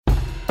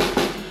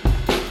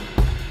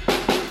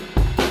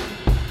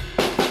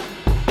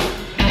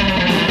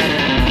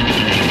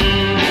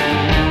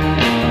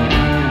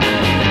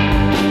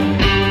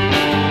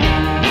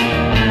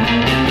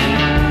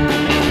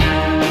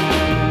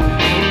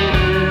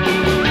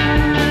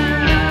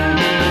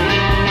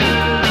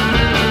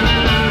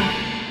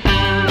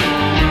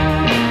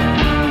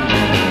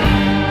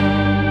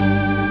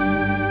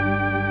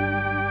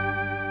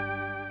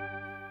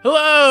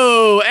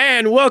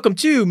welcome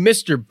to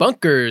Mr.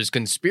 Bunker's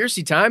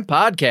Conspiracy Time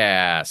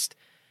Podcast.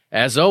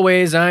 As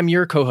always, I'm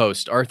your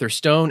co-host, Arthur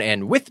Stone,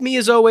 and with me,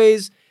 as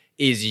always,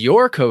 is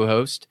your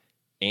co-host,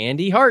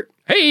 Andy Hart.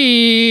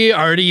 Hey,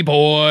 Artie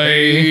boy.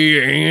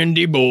 Hey,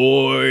 Andy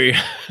boy.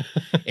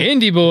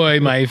 Andy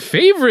boy, my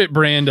favorite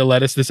brand of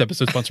lettuce. This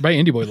episode sponsored by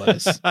Andy Boy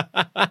Lettuce.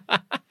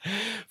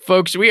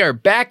 Folks, we are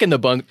back in the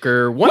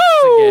bunker once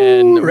Woo!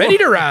 again. Ready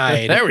to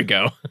ride. There we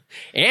go.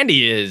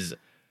 Andy is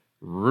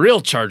real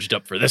charged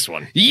up for this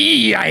one.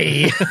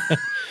 Yay!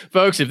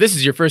 Folks, if this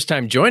is your first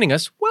time joining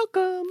us,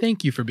 welcome.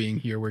 Thank you for being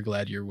here. We're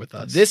glad you're with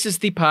us. This is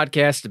the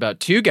podcast about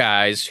two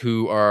guys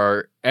who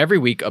are every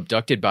week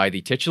abducted by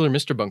the titular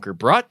Mr. Bunker,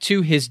 brought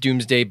to his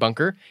doomsday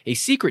bunker, a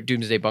secret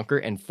doomsday bunker,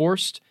 and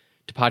forced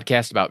to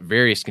podcast about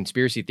various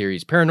conspiracy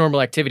theories,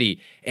 paranormal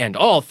activity, and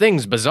all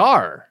things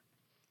bizarre.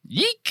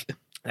 Yeek!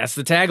 That's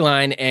the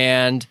tagline.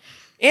 And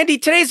Andy,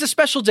 today's a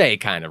special day,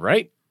 kind of,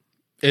 right?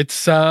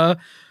 It's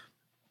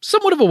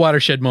somewhat of a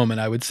watershed moment,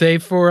 I would say,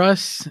 for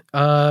us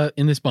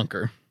in this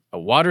bunker. A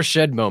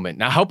watershed moment.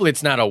 Now, hopefully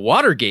it's not a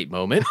Watergate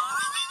moment.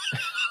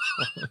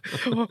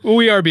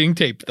 We are being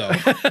taped, though.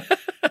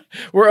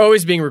 We're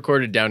always being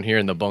recorded down here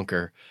in the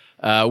bunker.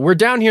 We're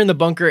down here in the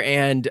bunker,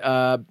 and,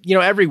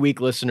 every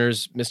week,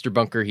 listeners, Mr.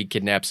 Bunker, he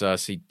kidnaps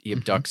us, he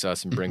abducts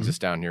us and brings us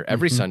down here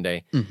every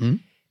Sunday. Mm-hmm.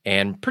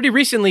 And pretty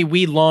recently,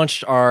 we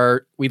launched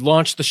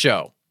the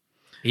show.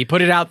 He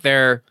put it out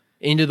there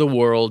into the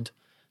world.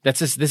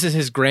 This is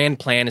his grand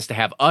plan, is to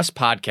have us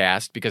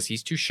podcast because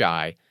he's too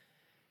shy.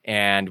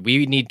 And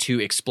we need to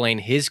explain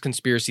his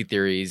conspiracy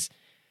theories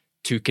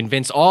to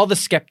convince all the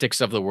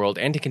skeptics of the world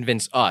and to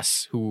convince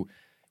us who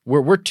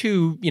we're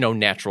two,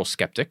 natural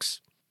skeptics.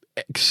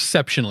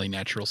 Exceptionally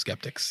natural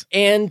skeptics.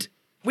 And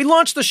we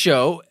launched the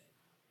show,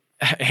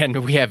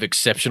 and we have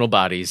exceptional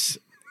bodies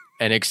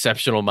and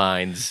exceptional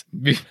minds.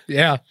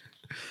 Yeah.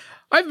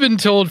 I've been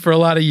told for a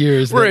lot of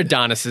years We're that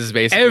Adonises,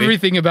 basically.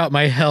 everything about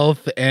my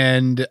health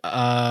and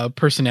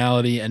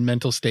personality and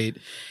mental state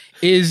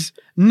is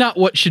not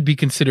what should be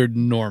considered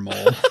normal.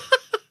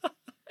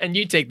 And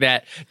you take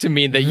that to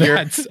mean that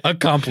That's a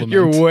compliment.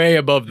 you're way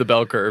above the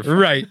bell curve.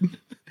 Right.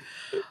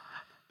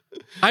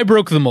 I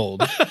broke the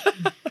mold.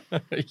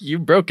 You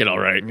broke it all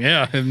right.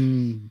 Yeah.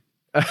 And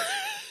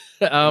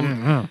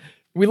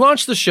We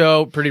launched the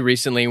show pretty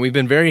recently, and we've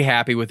been very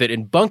happy with it,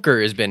 and Bunker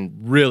has been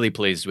really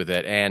pleased with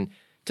it. And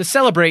to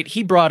celebrate,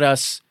 he brought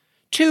us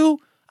 2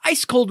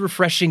 ice-cold,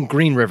 refreshing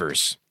Green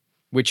Rivers,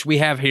 which we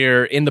have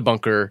here in the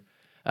bunker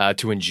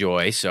to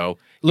enjoy. So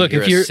look,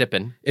 if you're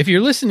sipping. If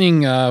you're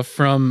listening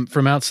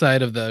from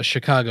outside of the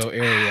Chicago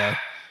area,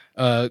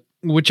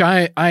 which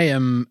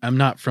I'm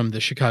not from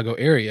the Chicago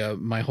area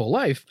my whole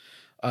life,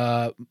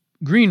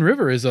 Green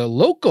River is a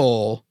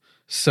local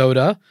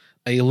soda,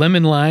 a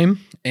lemon lime,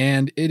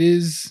 and it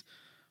is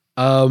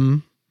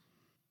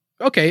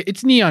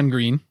it's neon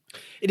green.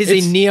 It's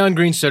a neon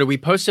green soda. We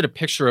posted a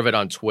picture of it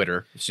on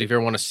Twitter, so if you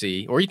ever want to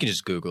see, or you can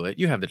just Google it.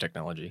 You have the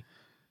technology.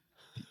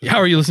 How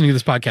are you listening to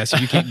this podcast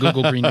if you can't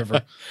Google Green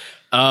River?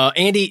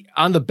 Andy,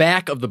 on the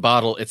back of the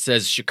bottle, it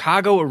says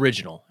Chicago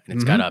Original, and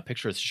it's got a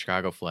picture of the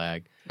Chicago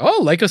flag. Oh,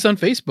 like us on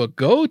Facebook.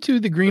 Go to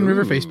the Green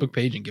River Facebook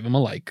page and give them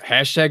a like.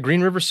 Hashtag Green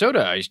River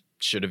Soda. I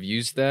should have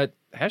used that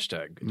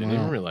hashtag. I didn't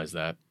even realize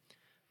that.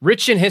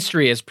 Rich in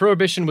history, as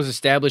Prohibition was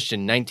established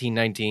in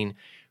 1919,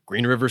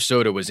 Green River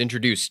Soda was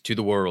introduced to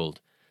the world.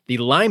 The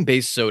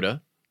lime-based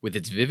soda, with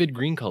its vivid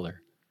green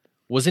color,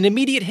 was an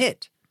immediate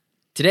hit.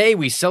 Today,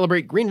 we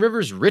celebrate Green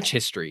River's rich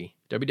history.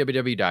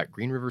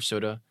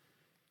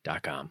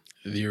 www.greenriversoda.com.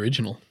 The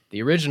original.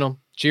 The original.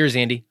 Cheers,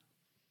 Andy.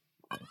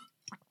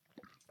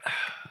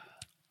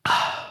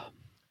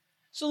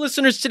 So,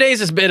 listeners,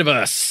 today's a bit of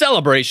a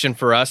celebration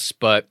for us,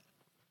 but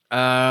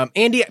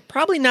Andy,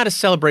 probably not a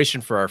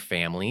celebration for our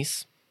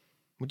families.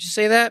 Would you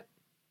say that?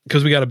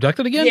 Because we got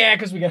abducted again? Yeah,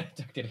 because we got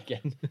abducted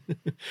again.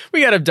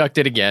 We got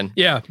abducted again.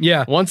 Yeah.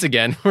 Once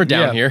again, we're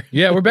down here.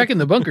 Yeah, we're back in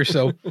the bunker,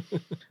 so,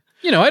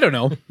 I don't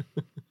know.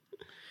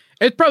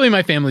 It's probably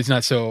my family's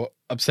not so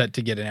upset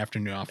to get an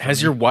afternoon off.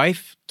 Has your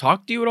wife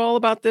talked to you at all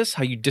about this?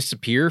 How you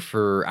disappear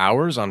for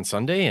hours on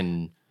Sunday?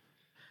 And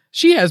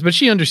She has, but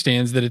she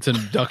understands that it's an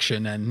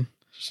abduction, and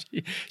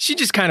she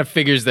just kind of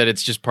figures that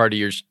it's just part of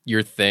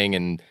your thing,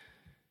 and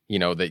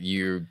that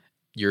you're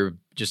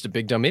just a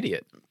big dumb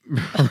idiot.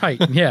 Right,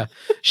 yeah.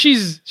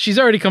 She's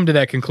already come to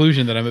that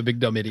conclusion that I'm a big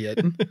dumb idiot.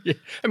 Yeah.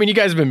 I mean, you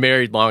guys have been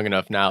married long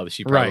enough now that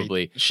she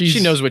probably Right.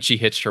 she knows what she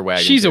hitched her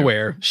wagon. She's to.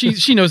 aware.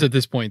 She knows at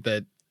this point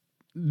that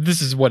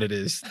this is what it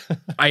is.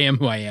 I am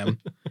who I am.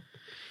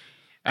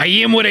 I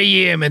am what I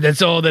am, and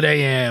that's all that I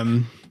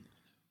am.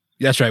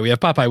 That's right. We have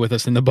Popeye with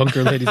us in the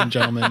bunker, ladies and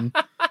gentlemen.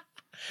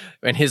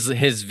 And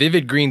his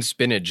vivid green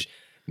spinach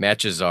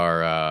matches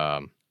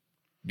our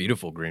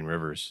beautiful Green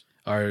Rivers.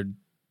 Our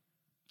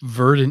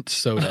verdant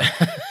soda.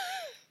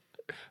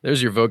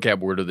 There's your vocab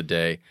word of the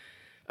day.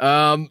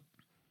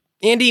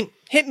 Andy,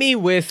 hit me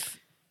with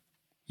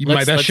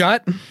My best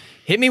shot?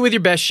 Hit me with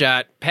your best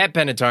shot. Pat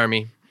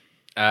Benatarmi.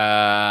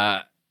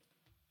 Tell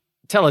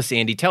us,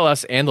 Andy. Tell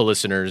us and the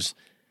listeners,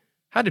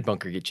 how did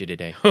Bunker get you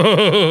today?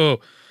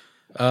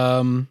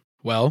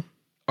 Well,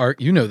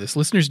 Art, you know this.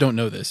 Listeners don't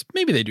know this.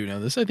 Maybe they do know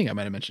this. I think I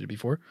might have mentioned it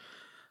before.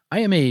 I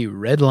am a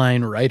Red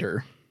Line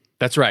writer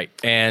That's right.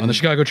 And on the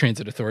Chicago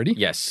Transit Authority.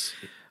 yes,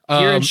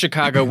 here in Um,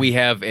 Chicago, we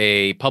have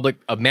a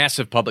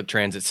massive public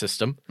transit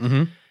system,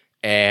 Mhm.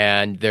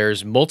 and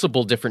there's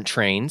multiple different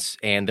trains,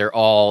 and they're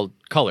all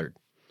colored.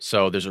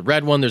 So there's a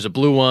red one, there's a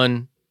blue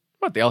one.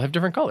 What? They all have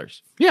different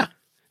colors. Yeah.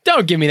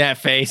 Don't give me that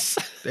face.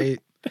 They,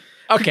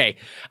 Okay,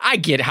 I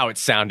get how it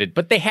sounded,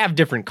 but they have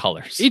different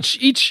colors.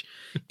 each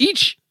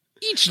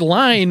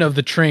line of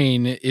the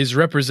train is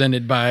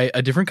represented by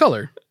a different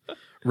color.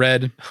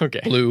 Red,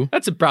 Okay, blue,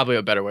 That's probably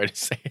a better way to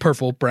say it.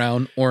 purple,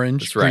 brown,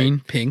 orange, That's right. green,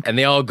 pink. And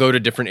they all go to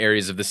different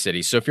areas of the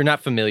city. So if you're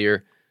not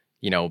familiar,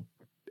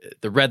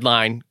 the red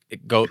line it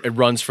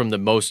runs from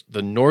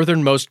the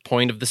northernmost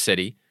point of the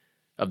city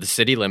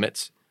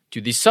limits,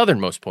 to the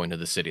southernmost point of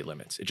the city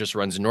limits. It just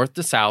runs north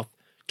to south,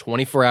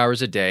 24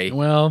 hours a day,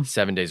 Well,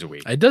 7 days a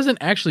week. it doesn't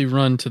actually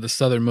run to the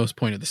southernmost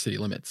point of the city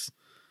limits.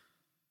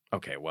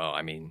 Okay, well,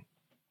 I mean,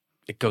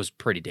 it goes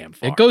pretty damn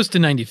far. It goes to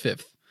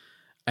 95th,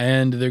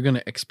 and they're going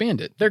to expand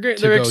it. They're to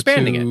they're go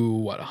expanding to, it.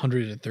 what,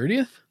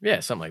 130th?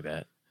 Yeah, something like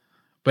that.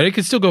 But it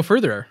could still go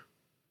further.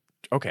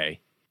 Okay,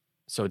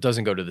 so it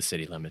doesn't go to the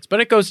city limits, but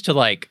it goes to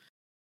like.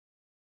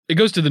 It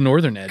goes to the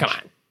northern edge. Come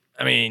on.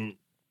 I mean,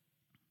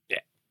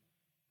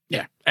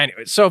 yeah.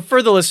 Anyway, so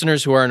for the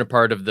listeners who aren't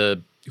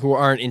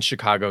in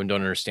Chicago and don't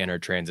understand our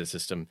transit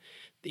system,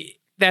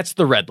 that's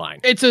the red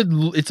line. It's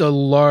a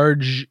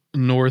large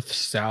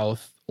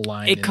north-south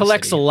line. It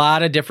collects a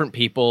lot of different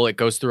people. It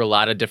goes through a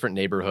lot of different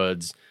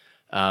neighborhoods.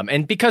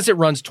 And because it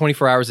runs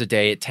 24 hours a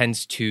day, it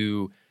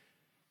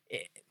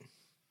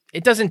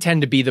doesn't tend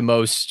to be the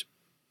most,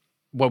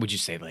 what would you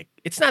say? Like,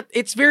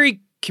 it's very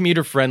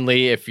commuter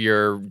friendly if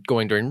you're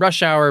going during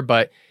rush hour,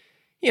 but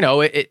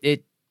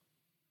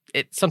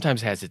it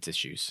sometimes has its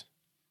issues.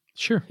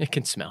 Sure. It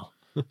can smell.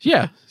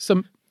 Yeah.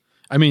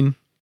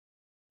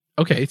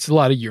 Okay, it's a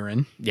lot of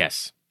urine,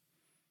 Yes.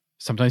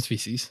 sometimes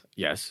feces,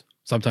 Yes.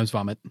 sometimes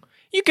vomit.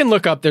 You can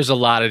look up, there's a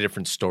lot of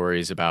different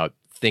stories about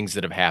things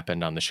that have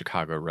happened on the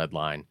Chicago Red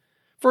Line.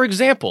 For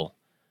example,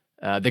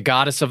 the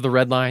goddess of the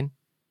Red Line.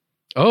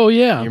 Oh,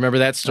 yeah. You remember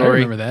that I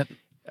story? remember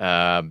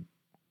that.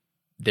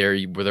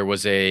 There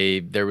was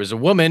a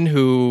woman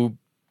who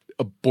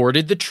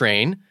boarded the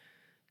train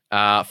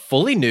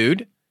fully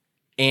nude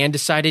and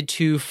decided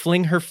to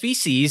fling her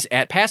feces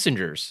at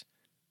passengers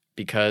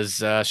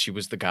because she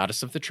was the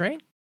goddess of the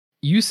train.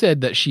 You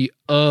said that she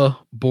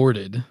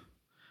boarded,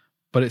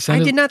 but it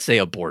sounded. I did not say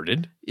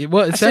aborted. It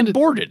I sounded said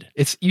boarded.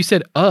 You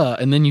said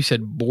and then you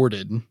said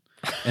boarded,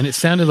 and it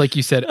sounded like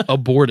you said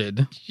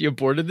aborted. She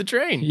aborted the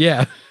train.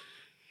 Yeah.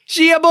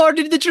 She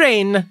aborted the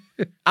train.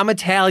 I'm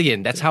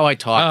Italian. That's how I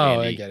talk, Oh,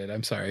 Andy. I get it.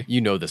 I'm sorry. You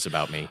know this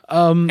about me.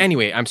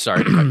 Anyway, I'm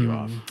sorry to cut you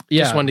off.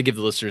 Yeah. Just wanted to give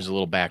the listeners a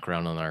little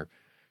background on our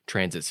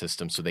transit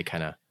system so they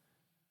kind of...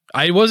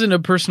 I wasn't a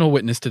personal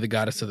witness to the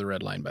goddess of the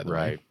Red Line, by the way.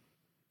 Right.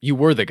 You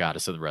were the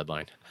goddess of the Red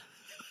Line.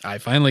 I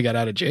finally got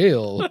out of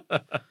jail.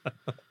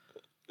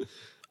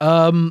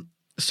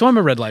 So I'm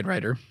a Red Line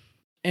writer.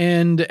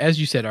 And as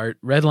you said, Art,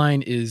 Red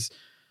Line is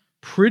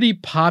pretty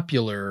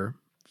popular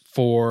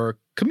for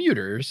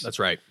commuters. That's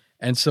right.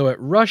 And so at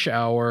rush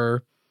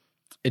hour,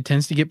 it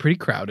tends to get pretty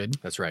crowded.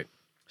 That's right.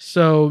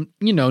 So,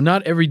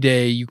 not every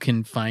day you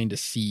can find a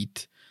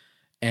seat.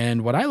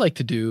 And what I like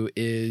to do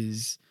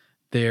is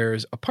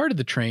there's a part of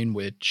the train,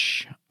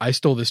 which I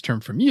stole this term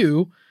from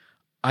you,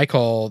 I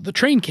call the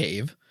train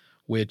cave,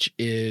 which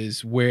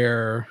is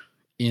where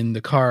in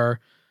the car,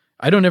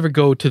 I don't ever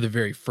go to the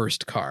very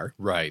first car,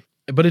 Right.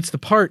 but it's the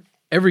part,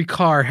 every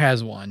car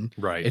has one.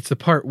 Right. It's the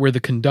part where the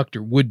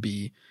conductor would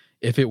be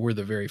if it were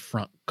the very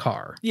front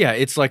car. Yeah,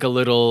 it's like a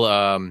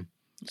little...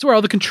 It's where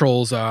all the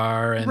controls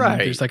are, and Right.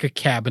 there's like a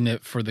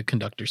cabinet for the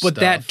conductor's but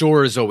stuff. that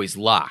door is always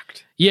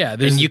locked. Yeah,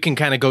 And you can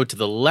kind of go to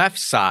the left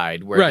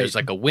side where Right. there's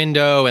like a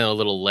window and a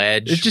little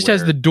ledge. it just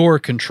has where- the door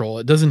control.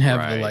 It doesn't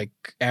have the Right.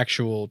 like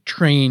actual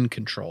train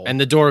control. And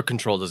the door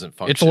control doesn't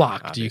function. it's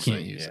locked. obviously. You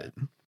can't use Yeah. it.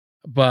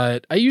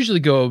 But I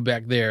usually go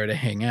back there to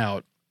hang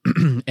out.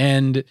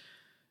 And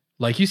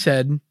like you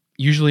said,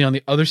 usually on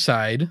the other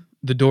side,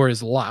 the door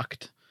is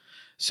locked.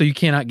 So you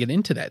cannot get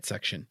into that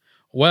section.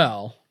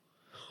 Well,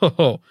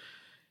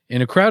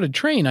 in a crowded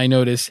train, I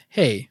notice,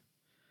 hey,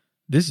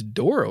 this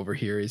door over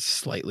here is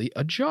slightly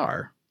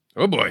ajar.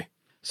 Oh, boy.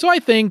 So I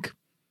think,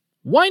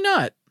 why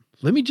not?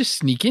 Let me just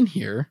sneak in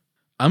here.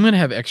 I'm going to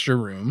have extra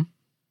room.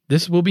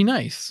 This will be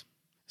nice.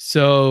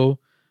 So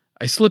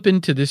I slip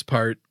into this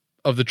part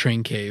of the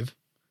train cave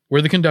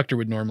where the conductor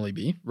would normally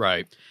be.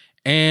 Right.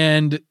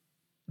 And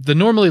the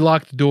normally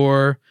locked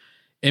door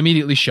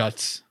immediately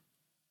shuts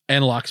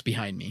and locks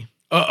behind me.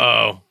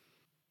 Uh-oh.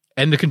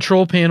 And the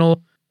control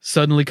panel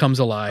suddenly comes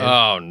alive.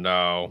 Oh,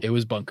 no. It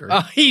was Bunker.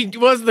 He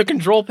was the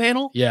control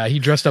panel? Yeah, he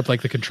dressed up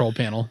like the control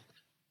panel.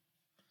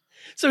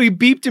 So he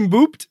beeped and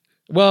booped?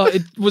 Well,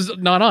 it was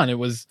not on. It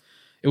was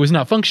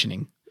not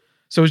functioning.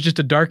 So it was just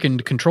a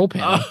darkened control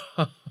panel.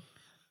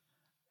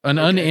 An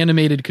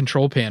unanimated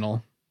control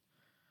panel.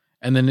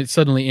 And then it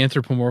suddenly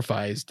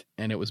anthropomorphized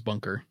and it was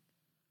Bunker.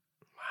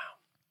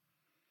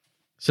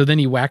 So then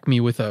he whacked me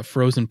with a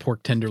frozen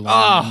pork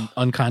tenderloin,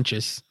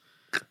 unconscious.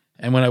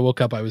 And when I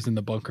woke up, I was in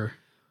the bunker.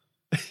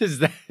 Is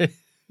that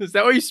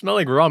why you smell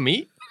like raw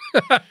meat?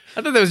 I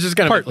thought that was just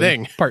kind of a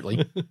thing.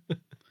 Partly.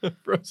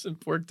 Frozen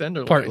pork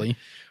tenderloin. Partly.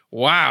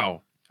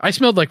 Wow. I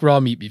smelled like raw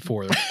meat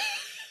before.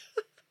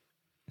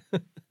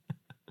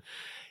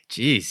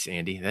 Jeez,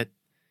 Andy,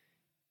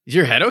 is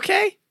your head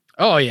okay?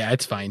 Oh, yeah,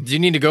 it's fine. Do you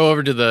need to go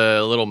over to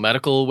the little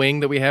medical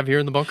wing that we have here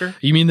in the bunker?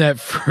 You mean that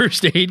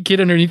first aid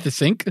kit underneath the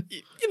sink?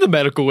 In the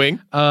medical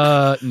wing.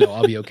 No,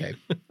 I'll be okay.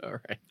 All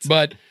right.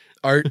 But,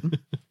 Art,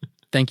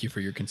 thank you for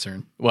your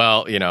concern.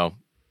 Well,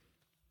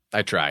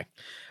 I try.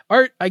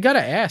 Art, I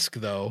gotta ask,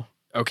 though.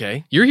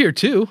 Okay. You're here,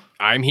 too.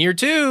 I'm here,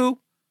 too.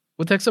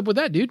 What the heck's up with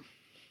that, dude?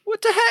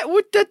 What the heck?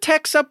 What the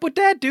tech's up with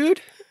that, dude?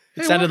 It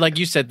Hey, sounded what? like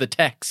you said the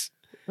tech's.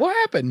 What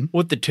happened?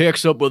 What the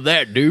tech's up with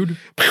that, dude?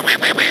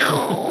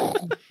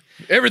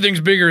 Everything's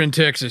bigger in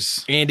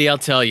Texas. Andy, I'll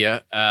tell you.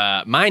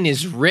 Mine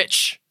is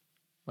rich.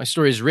 My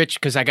story is rich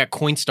because I got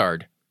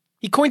Coinstarred.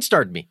 He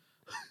Coinstarred me.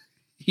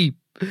 He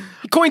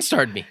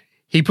Coinstarred me.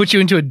 he put you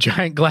into a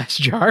giant glass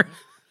jar?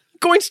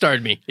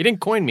 Coinstarred me. He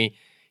didn't coin me.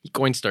 He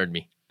Coinstarred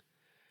me.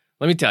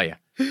 Let me tell you.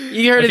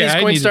 You heard Okay, of I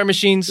these need Coinstar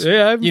machines?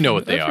 Yeah, You know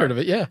what they I've are. heard of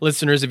it, yeah.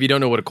 Listeners, if you don't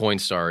know what a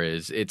Coinstar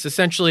is, it's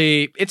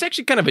actually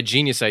kind of a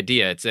genius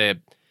idea. It's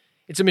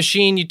a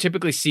machine. You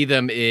typically see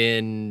them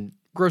in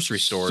grocery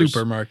stores.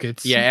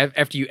 Supermarkets. Yeah,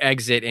 after you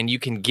exit, and you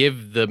can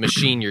give the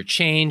machine your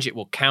change. It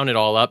will count it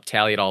all up,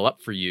 tally it all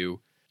up for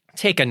you,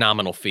 take a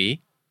nominal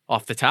fee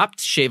off the top,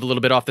 shave a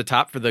little bit off the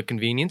top for the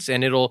convenience,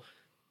 and it'll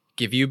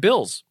give you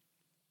bills.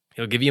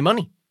 It'll give you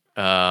money,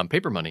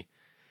 paper money.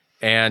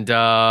 And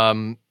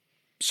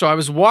so I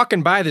was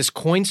walking by this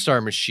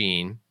Coinstar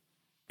machine,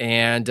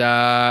 and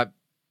I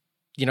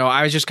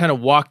was just kind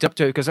of walked up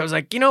to it because I was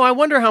like, I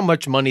wonder how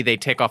much money they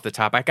take off the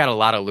top. I got a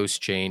lot of loose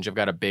change. I've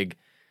got a big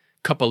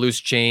cup of loose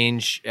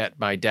change at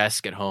my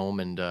desk at home,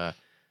 and I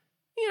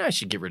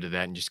should get rid of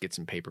that and just get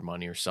some paper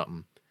money or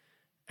something.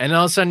 And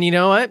all of a sudden, you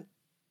know what?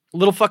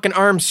 Little fucking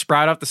arms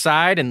sprout out the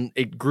side, and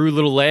it grew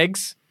little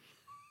legs.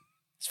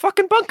 It's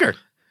fucking Bunker.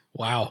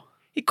 Wow.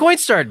 He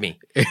Coinstarred me.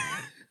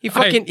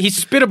 He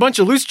spit a bunch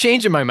of loose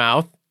change in my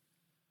mouth,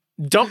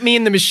 dumped me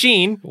in the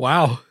machine.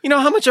 Wow. You know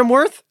how much I'm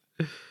worth?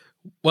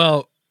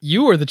 Well,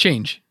 you are the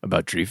change.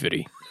 About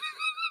 $350.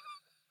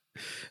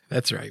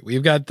 That's right.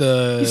 We've got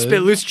the... He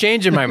spit loose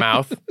change in my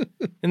mouth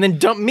and then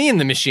dumped me in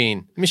the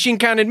machine. The machine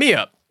counted me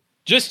up.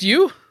 Just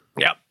you?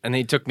 Yep. And then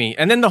he took me.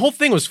 And then the whole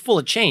thing was full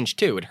of change,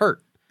 too. It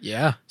hurt.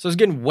 Yeah. So I was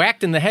getting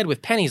whacked in the head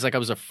with pennies like I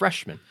was a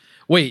freshman.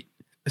 Wait,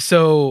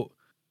 so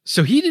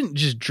he didn't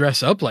just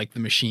dress up like the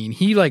machine.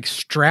 He like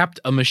strapped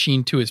a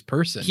machine to his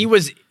person. He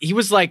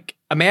was like,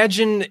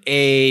 imagine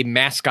a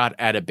mascot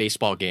at a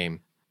baseball game.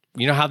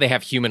 You know how they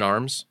have human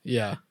arms?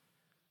 Yeah.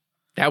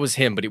 That was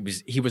him, but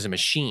he was a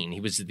machine.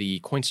 He was the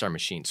Coinstar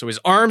machine. So his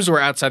arms were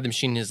outside the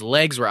machine, his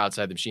legs were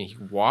outside the machine. He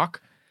could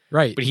walk,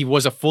 Right. but he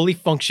was a fully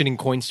functioning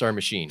Coinstar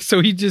machine. So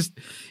and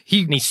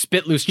he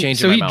spit loose change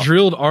so in my he mouth.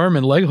 drilled arm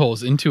and leg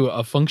holes into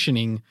a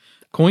functioning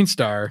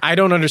Coinstar. I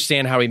don't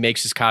understand how he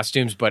makes his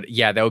costumes, but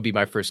yeah, that would be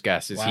my first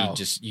guess. Is Wow. he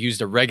just used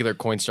a regular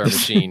Coinstar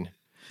machine?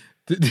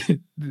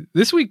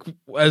 This week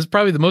was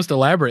probably the most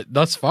elaborate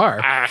thus far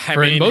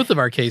in both of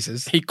our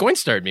cases. He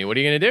Coinstarred me. What are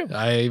you gonna do?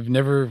 I've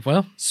never,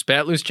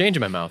 Spat loose change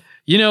in my mouth.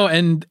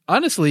 and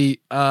honestly,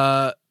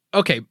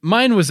 okay,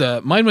 mine was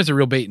a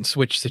real bait and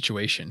switch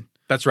situation.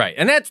 That's right,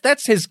 and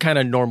that's his kind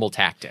of normal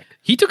tactic.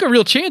 He took a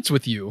real chance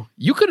with you.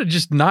 You could have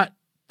just not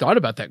thought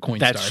about that Coinstar.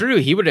 That's true.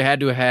 He would have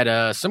had to have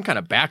had some kind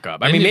of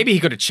backup. I mean, maybe he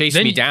could have chased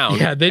me down.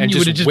 Yeah, then and you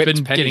would have just whipped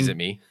been pennies getting at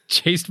me.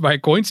 chased by a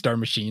Coinstar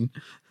machine.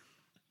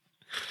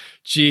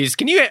 Jeez,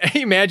 can you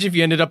imagine if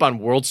you ended up on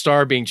World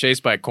Star being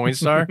chased by a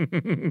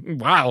Coinstar?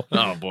 Wow.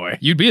 Oh boy,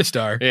 You'd be a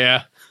star.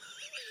 yeah.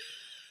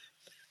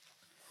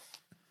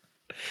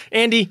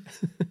 Andy,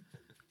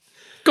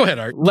 Go ahead,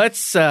 Art.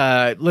 let's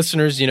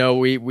listeners.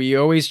 We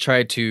always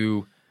try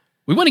to.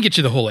 We want to get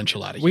you the whole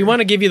enchilada here. We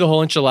want to give you the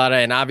whole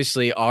enchilada, and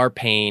obviously, our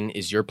pain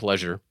is your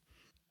pleasure.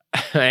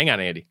 Hang on,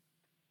 Andy.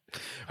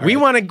 We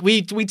want to.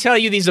 We tell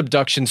you these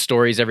abduction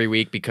stories every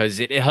week because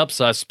it helps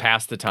us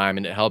pass the time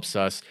and it helps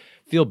us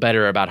feel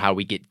better about how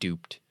we get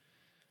duped.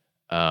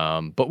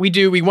 But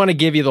we want to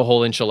give you the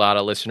whole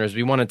enchilada, listeners.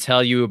 We want to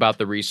tell you about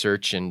the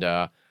research and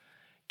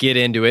get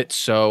into it.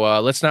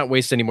 So let's not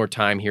waste any more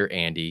time here,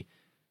 Andy.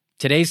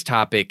 Today's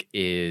topic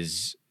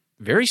is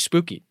very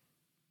spooky,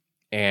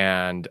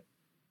 and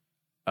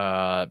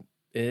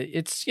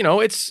it's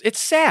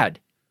sad.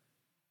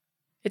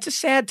 It's a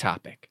sad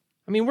topic.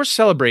 I mean, we're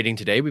celebrating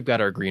today. We've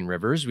got our Green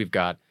Rivers. We've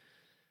got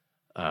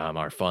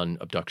our fun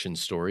abduction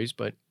stories,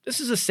 but this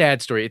is a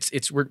sad story.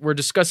 We're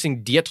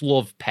discussing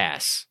Dyatlov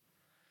Pass,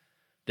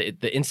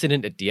 the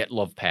incident at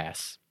Dyatlov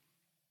Pass.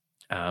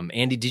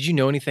 Andy, did you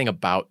know anything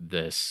about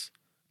this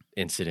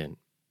incident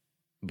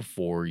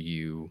before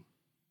you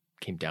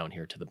came down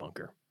here to the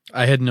bunker?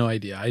 I had no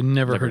idea. I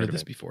never heard of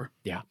this before.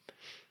 Yeah.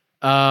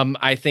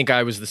 I think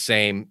I was the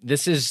same.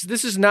 This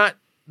is not,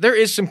 there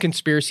is some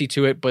conspiracy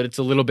to it, but it's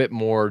a little bit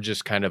more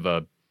just kind of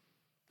a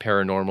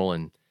paranormal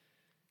and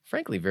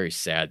frankly, very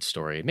sad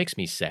story. It makes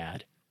me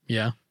sad.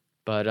 Yeah.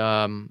 But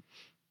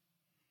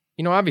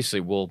obviously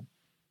we'll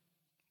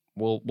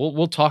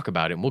talk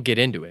about it and we'll get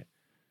into it.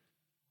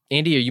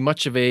 Andy, are you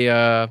much of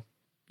a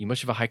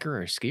hiker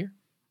or a skier?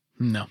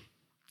 No.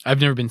 I've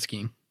never been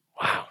skiing.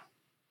 Wow.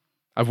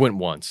 I've went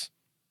once.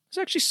 It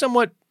was actually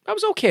I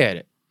was okay at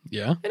it.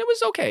 Yeah. And it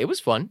was okay. It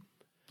was fun.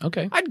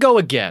 Okay. I'd go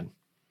again.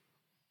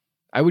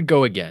 I would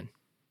go again.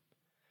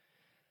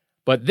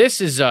 But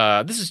this is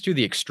to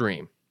the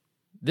extreme.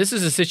 This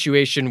is a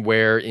situation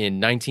where in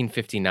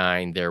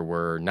 1959 there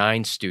were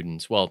 9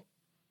 students. Well,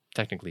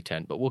 technically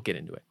 10, but we'll get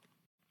into it.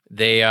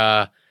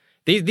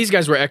 These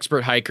guys were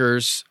expert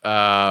hikers.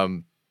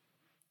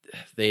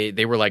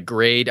 They were like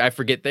grade. I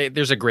forget.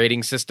 There's a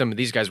grading system.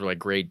 These guys were like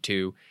grade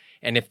 2,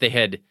 and if they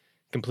had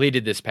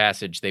completed this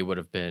passage, they would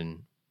have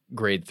been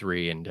grade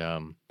 3.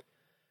 And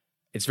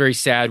it's very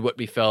sad what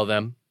befell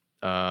them.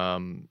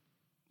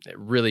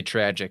 Really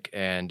tragic.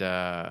 And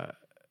I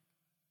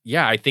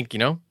think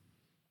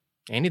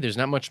Andy, there's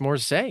not much more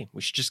to say.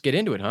 We should just get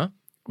into it, huh?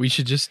 We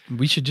should just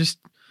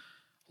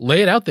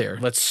lay it out there.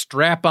 Let's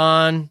strap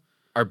on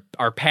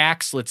our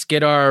packs. Let's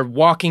get our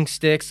walking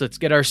sticks. Let's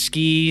get our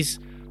skis,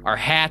 our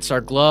hats,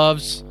 our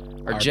gloves,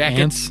 our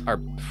jackets.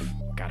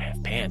 Gotta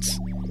have pants.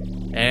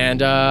 And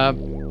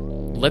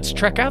let's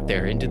trek out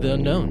there into the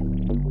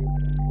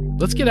unknown.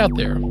 Let's get out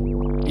there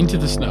into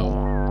the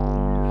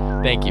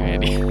snow. Thank you,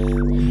 Andy.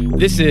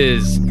 This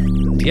is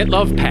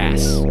Dyatlov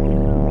Pass.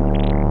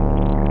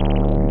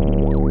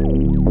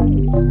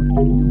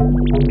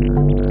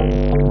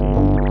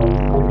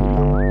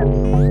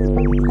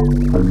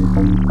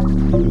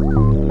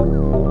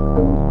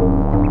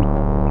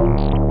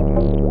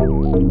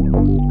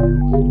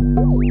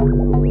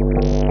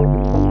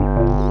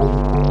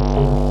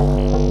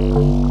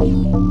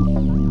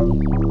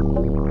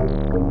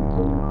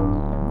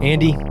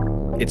 Andy,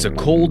 it's a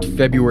cold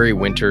February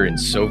winter in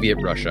Soviet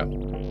Russia.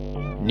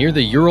 Near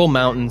the Ural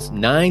Mountains,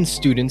 9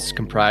 students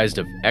comprised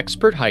of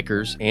expert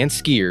hikers and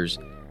skiers,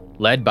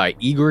 led by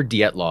Igor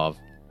Dyatlov,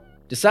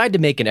 decide to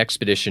make an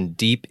expedition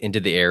deep into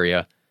the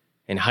area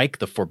and hike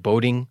the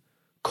foreboding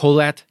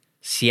Kholat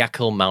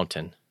Syakhl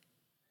Mountain,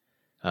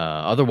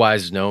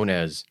 otherwise known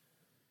as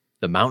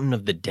the Mountain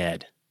of the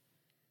Dead.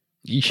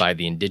 Yeesh. By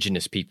the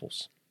indigenous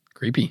peoples.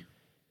 Creepy.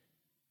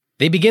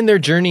 They begin their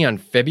journey on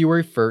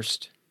February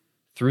 1st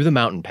through the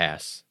mountain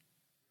pass.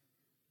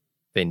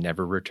 They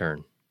never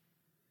return.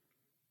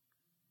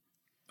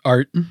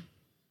 Art,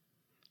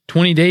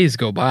 20 days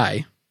go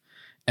by,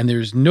 and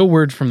there's no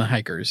word from the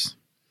hikers.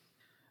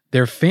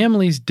 Their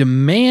families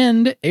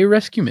demand a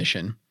rescue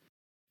mission.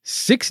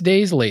 6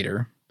 days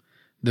later,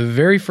 the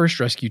very first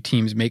rescue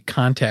teams make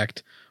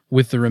contact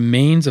with the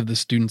remains of the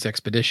students'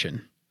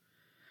 expedition.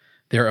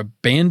 Their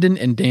abandoned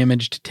and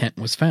damaged tent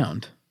was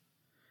found.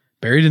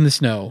 Buried in the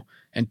snow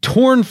and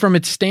torn from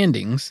its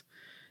standings,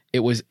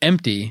 it was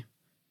empty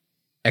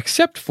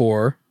except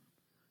for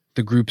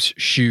the group's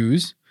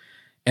shoes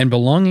and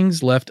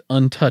belongings left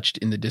untouched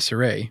in the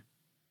disarray.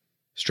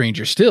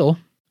 Stranger still,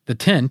 the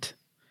tent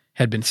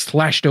had been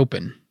slashed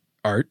open,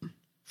 Art,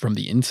 from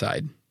the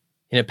inside.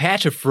 In a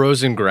patch of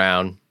frozen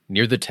ground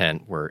near the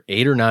tent were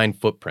 8 or 9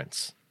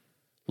 footprints,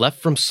 left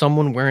from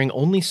someone wearing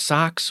only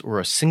socks or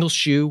a single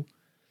shoe,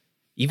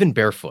 even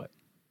barefoot.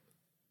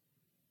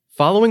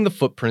 Following the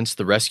footprints,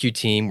 the rescue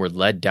team were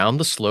led down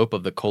the slope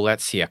of the Kholat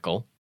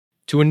Syakhl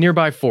to a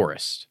nearby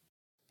forest.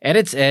 At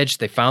its edge,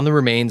 they found the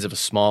remains of a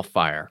small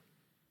fire.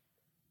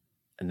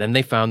 And then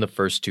they found the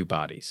first 2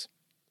 bodies.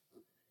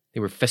 They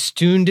were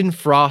festooned in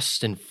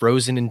frost and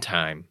frozen in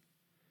time.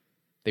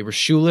 They were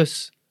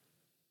shoeless,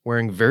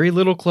 wearing very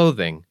little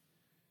clothing,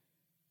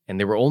 and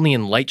they were only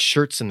in light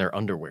shirts and their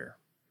underwear.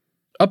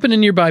 Up in a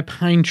nearby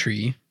pine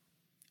tree,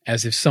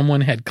 as if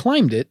someone had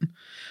climbed it,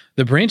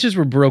 the branches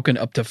were broken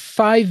up to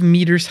 5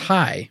 meters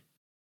high.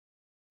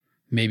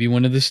 Maybe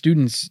one of the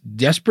students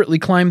desperately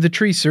climbed the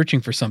tree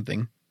searching for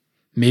something.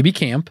 Maybe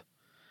camp,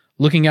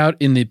 looking out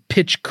in the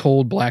pitch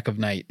cold black of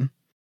night.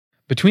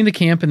 Between the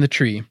camp and the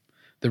tree,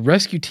 the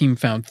rescue team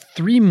found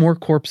 3 more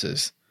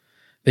corpses.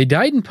 They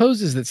died in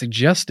poses that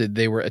suggested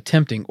they were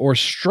attempting or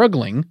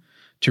struggling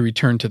to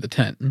return to the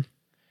tent.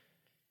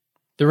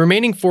 The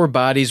remaining 4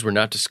 bodies were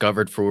not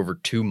discovered for over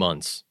 2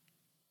 months.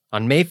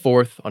 On May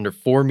 4th, under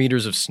 4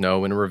 meters of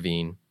snow in a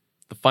ravine,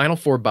 the final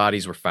 4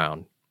 bodies were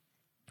found,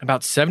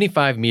 about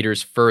 75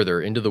 meters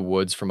further into the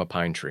woods from a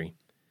pine tree.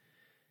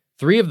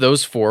 3 of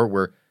those 4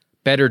 were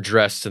better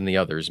dressed than the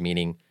others,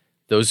 meaning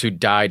those who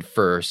died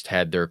first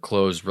had their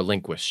clothes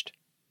relinquished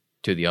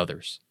to the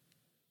others.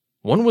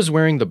 One was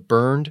wearing the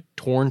burned,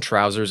 torn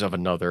trousers of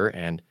another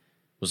and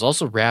was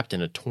also wrapped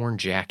in a torn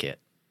jacket.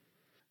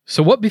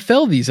 So what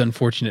befell these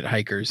unfortunate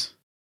hikers?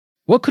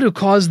 What could have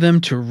caused them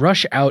to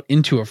rush out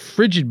into a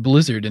frigid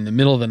blizzard in the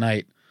middle of the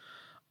night,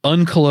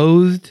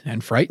 unclothed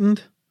and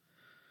frightened?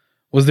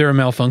 Was there a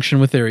malfunction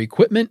with their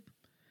equipment?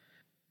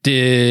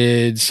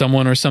 Did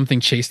someone or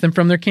something chase them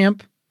from their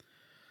camp?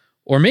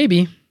 Or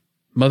maybe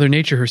Mother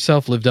Nature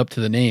herself lived up to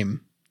the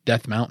name,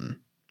 Death Mountain.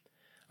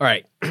 All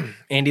right,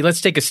 Andy,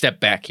 let's take a step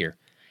back here.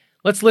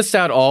 Let's list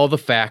out all the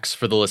facts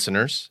for the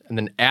listeners, and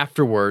then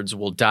afterwards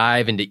we'll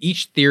dive into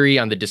each theory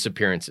on the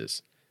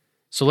disappearances.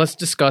 So let's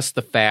discuss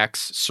the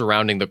facts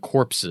surrounding the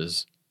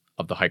corpses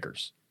of the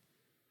hikers.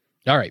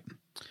 All right.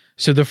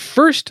 So the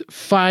first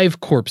 5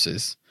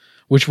 corpses,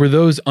 which were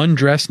those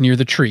undressed near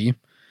the tree,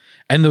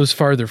 and those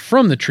farther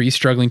from the tree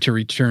struggling to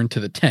return to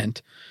the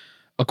tent,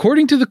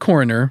 according to the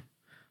coroner,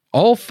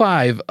 all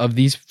 5 of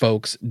these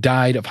folks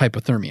died of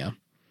hypothermia.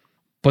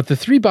 But the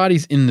 3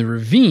 bodies in the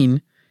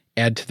ravine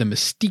add to the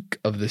mystique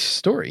of this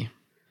story.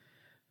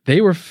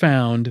 They were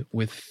found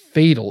with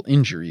fatal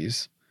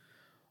injuries.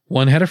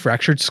 1 had a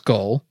fractured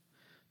skull,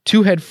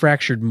 2 had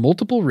fractured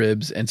multiple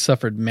ribs and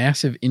suffered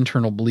massive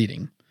internal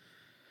bleeding.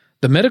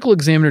 The medical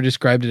examiner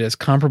described it as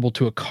comparable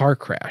to a car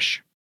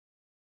crash.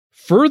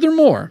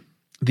 Furthermore,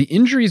 the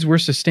injuries were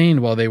sustained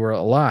while they were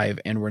alive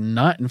and were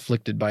not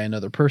inflicted by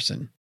another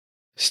person.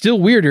 Still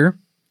weirder,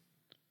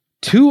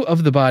 2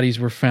 of the bodies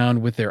were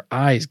found with their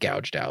eyes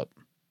gouged out.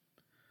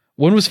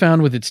 1 was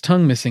found with its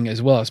tongue missing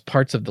as well as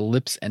parts of the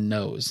lips and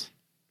nose.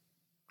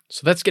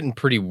 So that's getting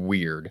pretty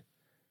weird,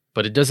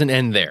 but it doesn't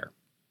end there.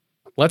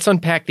 Let's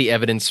unpack the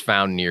evidence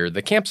found near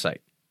the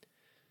campsite.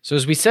 So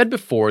as we said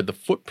before, the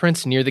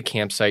footprints near the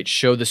campsite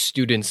show the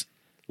students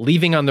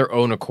leaving on their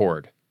own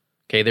accord.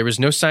 Okay, there was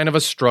no sign of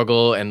a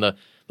struggle, and the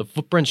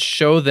footprints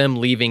show them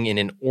leaving in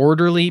an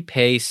orderly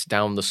pace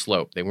down the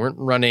slope. They weren't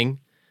running.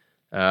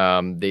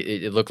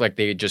 It looked like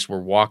they just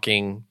were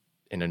walking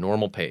in a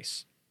normal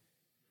pace.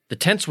 The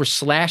tents were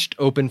slashed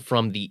open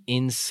from the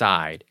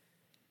inside,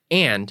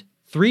 and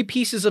 3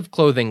 pieces of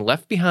clothing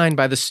left behind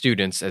by the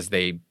students as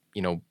they,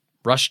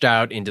 rushed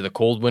out into the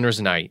cold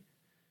winter's night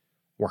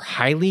were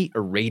highly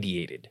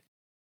irradiated.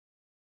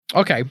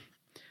 Okay,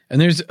 and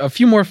there's a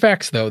few more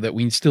facts, though, that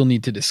we still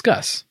need to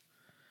discuss.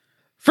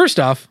 First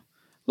off,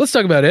 let's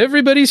talk about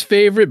everybody's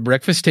favorite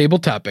breakfast table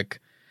topic,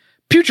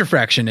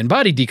 putrefaction and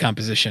body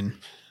decomposition.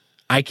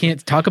 I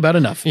can't talk about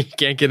enough. You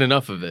can't get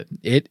enough of it.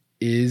 It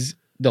is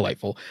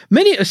delightful.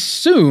 Many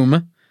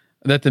assume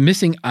that the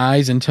missing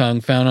eyes and tongue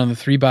found on the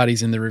 3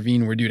 bodies in the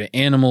ravine were due to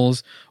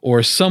animals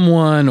or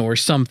someone or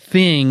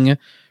something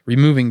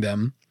removing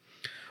them.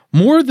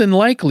 More than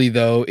likely,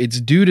 though,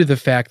 it's due to the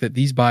fact that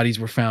these bodies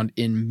were found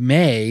in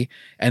May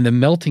and the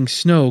melting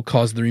snow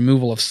caused the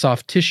removal of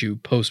soft tissue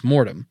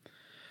post-mortem.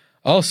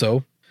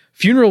 Also,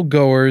 funeral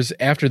goers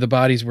after the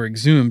bodies were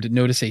exhumed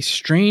notice a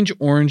strange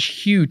orange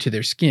hue to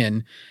their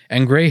skin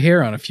and gray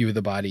hair on a few of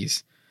the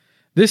bodies.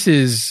 This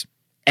is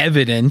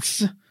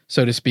evidence,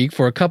 so to speak,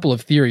 for a couple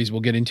of theories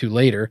we'll get into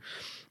later,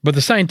 but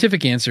the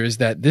scientific answer is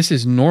that this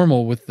is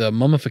normal with the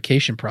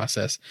mummification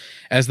process,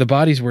 as the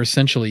bodies were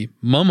essentially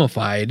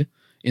mummified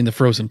in the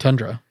frozen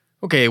tundra.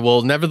 Okay,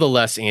 well,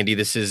 nevertheless, Andy,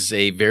 this is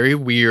a very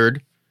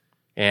weird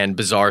and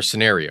bizarre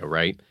scenario,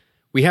 right?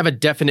 We have a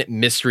definite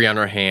mystery on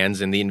our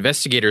hands, and the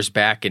investigators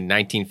back in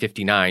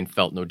 1959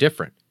 felt no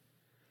different.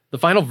 The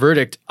final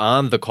verdict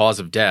on the cause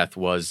of death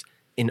was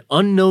an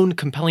unknown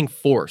compelling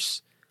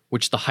force,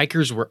 which the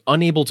hikers were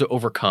unable to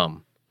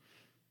overcome.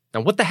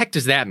 Now, what the heck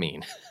does that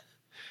mean?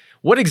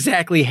 What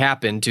exactly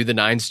happened to the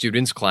 9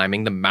 students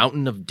climbing the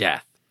mountain of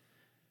death?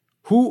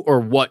 Who or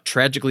what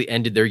tragically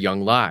ended their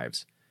young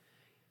lives?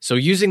 So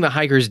using the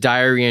hikers'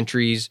 diary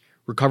entries,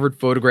 recovered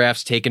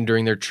photographs taken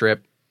during their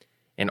trip,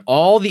 and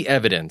all the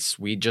evidence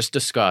we just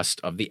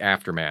discussed of the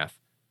aftermath,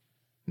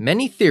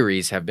 many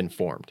theories have been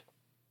formed.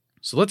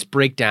 So let's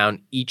break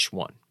down each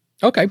one.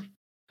 Okay.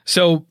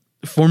 So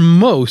for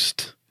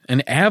most,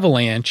 an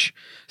avalanche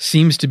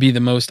seems to be the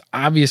most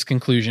obvious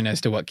conclusion as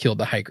to what killed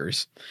the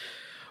hikers.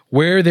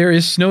 Where there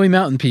is snowy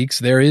mountain peaks,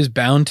 there is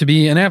bound to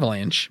be an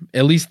avalanche.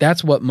 At least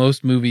that's what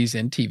most movies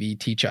and TV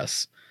teach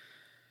us.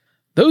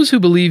 Those who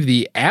believe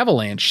the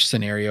avalanche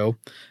scenario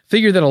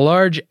figure that a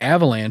large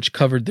avalanche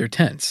covered their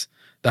tents.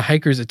 The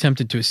hikers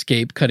attempted to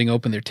escape, cutting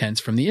open their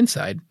tents from the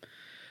inside.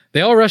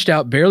 They all rushed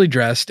out barely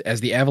dressed as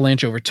the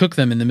avalanche overtook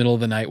them in the middle of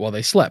the night while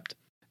they slept.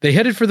 They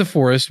headed for the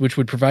forest, which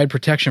would provide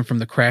protection from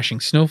the crashing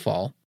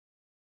snowfall.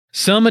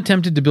 Some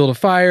attempted to build a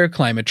fire,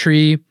 climb a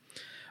tree.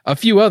 A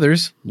few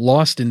others,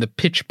 lost in the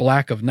pitch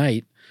black of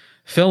night,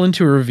 fell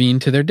into a ravine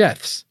to their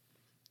deaths.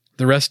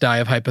 The rest die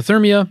of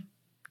hypothermia.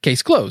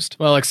 Case closed.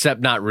 Well,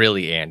 except not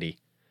really, Andy.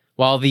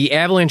 While the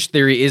avalanche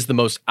theory is the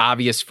most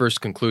obvious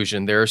first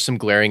conclusion, there are some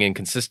glaring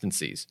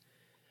inconsistencies.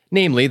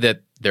 Namely,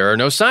 that there are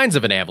no signs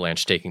of an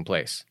avalanche taking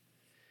place.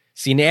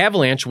 See, an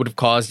avalanche would have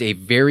caused a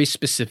very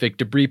specific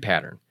debris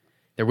pattern.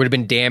 There would have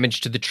been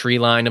damage to the tree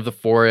line of the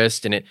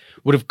forest, and it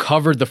would have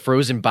covered the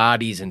frozen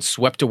bodies and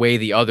swept away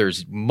the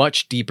others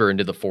much deeper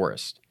into the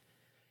forest.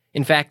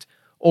 In fact,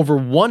 over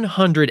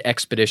 100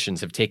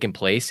 expeditions have taken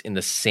place in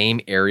the same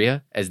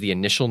area as the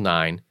initial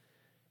 9,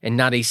 and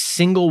not a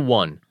single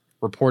one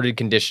reported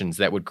conditions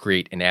that would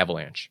create an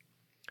avalanche.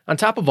 On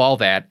top of all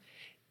that,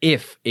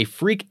 if a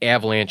freak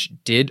avalanche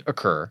did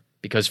occur,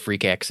 because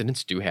freak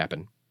accidents do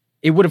happen,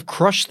 it would have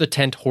crushed the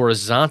tent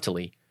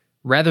horizontally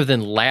rather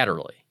than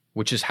laterally,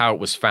 which is how it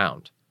was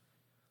found.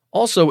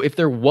 Also, if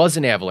there was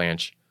an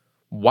avalanche,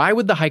 why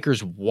would the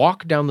hikers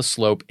walk down the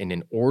slope in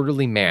an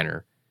orderly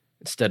manner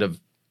instead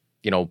of,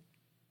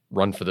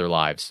 run for their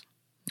lives?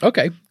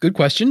 Okay, good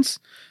questions.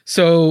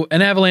 So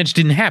an avalanche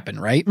didn't happen,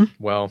 right?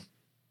 Well,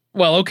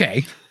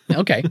 Okay.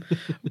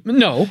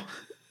 No,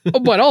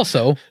 but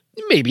also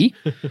maybe.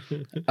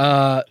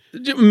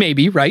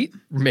 Maybe, right?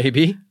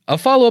 maybe. A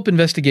follow-up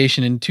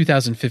investigation in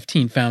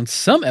 2015 found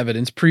some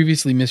evidence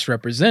previously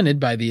misrepresented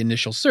by the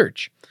initial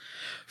search.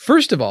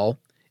 First of all,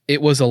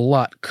 it was a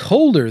lot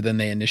colder than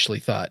they initially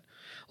thought,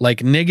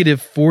 like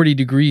negative 40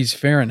 degrees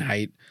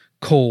Fahrenheit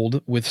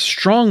cold with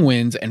strong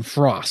winds and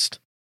frost.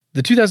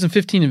 The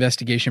 2015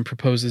 investigation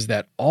proposes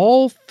that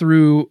all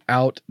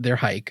throughout their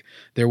hike,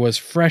 there was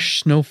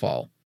fresh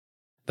snowfall.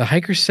 The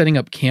hikers setting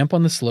up camp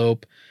on the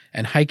slope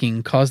and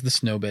hiking caused the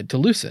snowbed to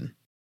loosen.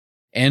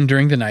 And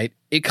during the night,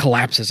 it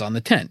collapses on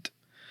the tent.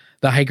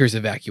 The hikers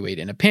evacuate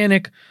in a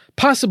panic,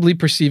 possibly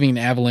perceiving an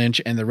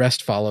avalanche, and the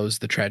rest follows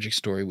the tragic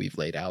story we've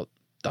laid out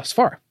thus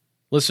far.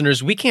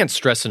 Listeners, we can't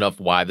stress enough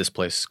why this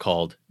place is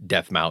called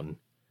Death Mountain.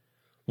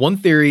 One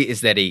theory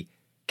is that a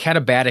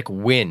katabatic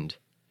wind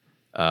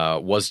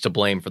was to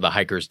blame for the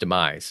hikers'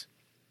 demise.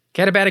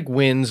 Katabatic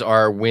winds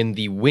are when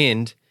the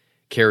wind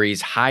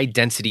carries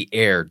high-density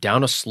air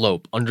down a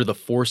slope under the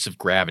force of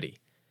gravity.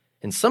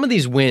 And some of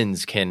these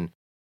winds can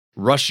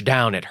rush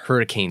down at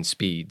hurricane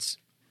speeds.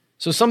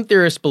 So some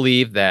theorists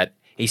believe that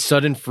a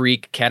sudden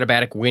freak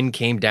katabatic wind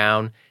came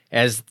down,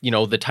 as, you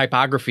know, the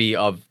typography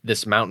of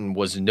this mountain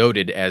was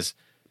noted as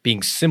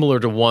being similar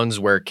to ones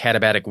where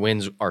katabatic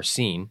winds are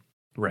seen,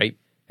 right?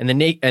 And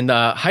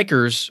the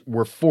hikers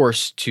were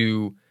forced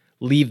to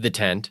leave the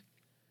tent,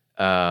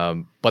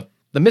 but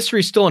the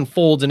mystery still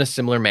unfolds in a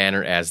similar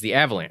manner as the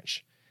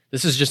avalanche.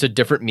 This is just a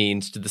different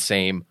means to the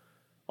same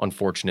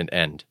unfortunate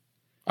end.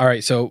 All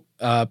right, so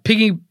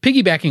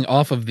piggybacking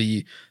off of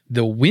the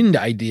wind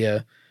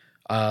idea,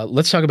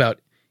 let's talk about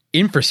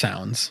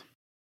infrasounds.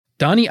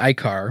 Donnie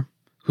Icar,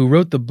 who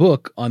wrote the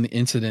book on the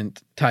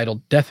incident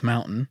titled Death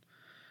Mountain,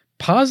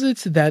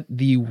 posits that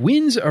the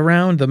winds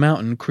around the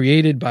mountain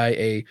created by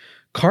a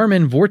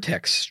Kármán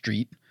vortex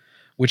street,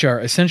 which are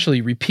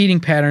essentially repeating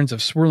patterns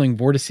of swirling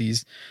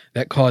vortices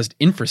that caused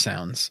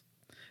infrasounds.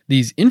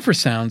 These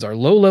infrasounds are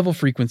low-level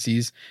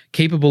frequencies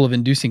capable of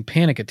inducing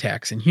panic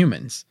attacks in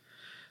humans.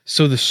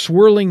 So the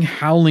swirling,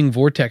 howling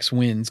vortex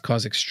winds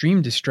cause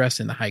extreme distress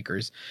in the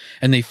hikers,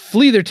 and they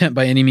flee their tent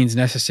by any means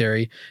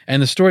necessary,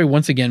 and the story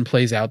once again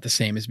plays out the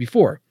same as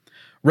before.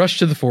 Rush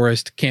to the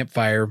forest,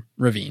 campfire,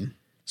 ravine.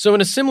 So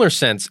in a similar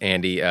sense,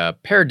 Andy,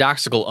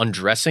 paradoxical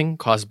undressing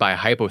caused by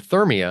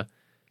hypothermia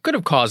could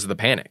have caused the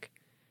panic.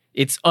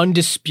 It's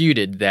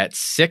undisputed that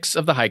 6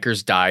 of the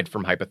hikers died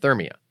from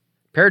hypothermia.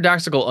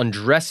 Paradoxical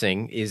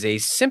undressing is a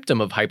symptom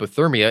of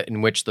hypothermia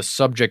in which the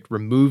subject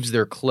removes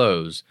their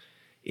clothes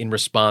in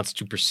response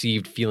to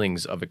perceived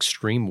feelings of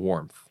extreme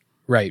warmth.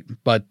 Right,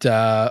 but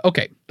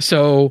okay,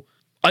 so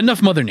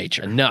enough Mother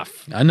Nature.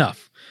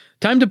 Enough.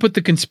 Time to put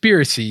the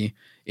conspiracy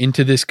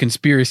into this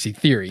conspiracy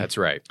theory. That's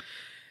right.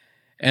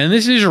 And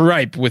this is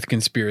ripe with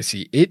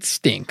conspiracy. It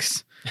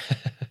stinks.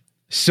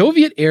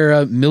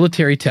 Soviet-era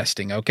military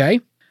testing, okay?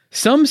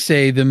 Some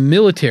say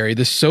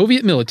the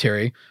Soviet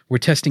military, were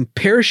testing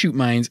parachute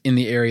mines in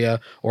the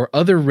area or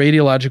other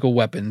radiological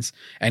weapons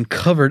and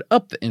covered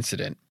up the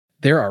incident.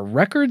 There are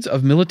records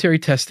of military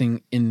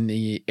testing in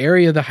the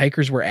area the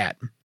hikers were at.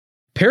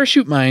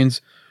 Parachute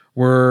mines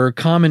were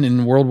common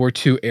in World War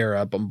II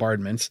era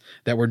bombardments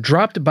that were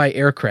dropped by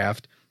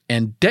aircraft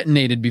and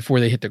detonated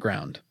before they hit the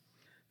ground.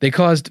 They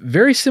caused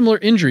very similar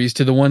injuries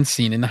to the ones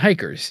seen in the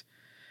hikers,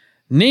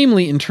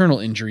 namely internal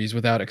injuries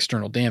without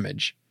external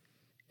damage.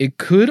 It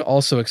could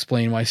also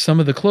explain why some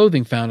of the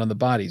clothing found on the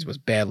bodies was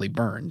badly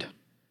burned.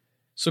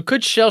 So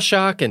could shell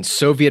shock and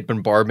Soviet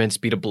bombardments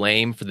be to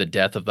blame for the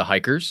death of the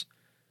hikers?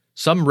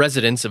 Some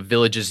residents of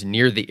villages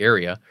near the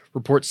area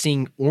report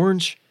seeing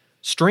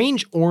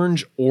strange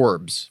orange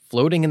orbs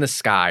floating in the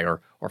sky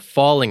or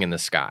falling in the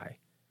sky.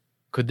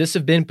 Could this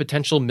have been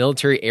potential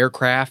military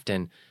aircraft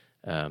and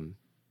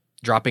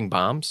dropping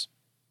bombs?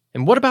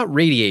 And what about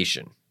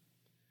radiation?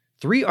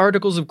 3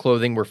 articles of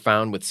clothing were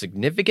found with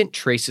significant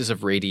traces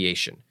of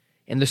radiation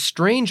and the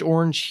strange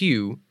orange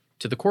hue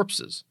to the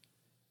corpses.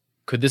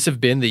 Could this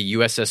have been the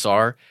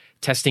USSR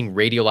testing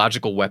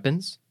radiological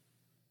weapons?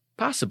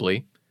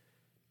 Possibly.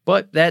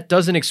 But that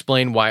doesn't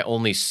explain why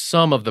only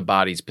some of the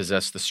bodies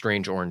possess the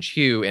strange orange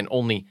hue and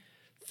only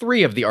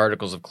 3 of the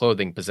articles of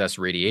clothing possess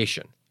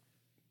radiation.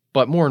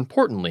 But more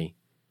importantly,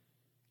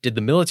 did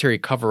the military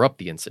cover up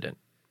the incident?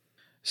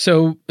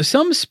 So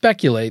some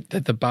speculate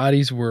that the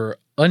bodies were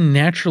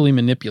unnaturally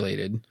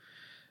manipulated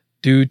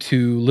due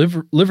to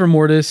livor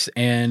mortis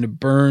and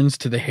burns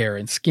to the hair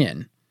and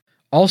skin.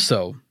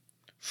 Also,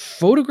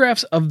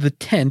 photographs of the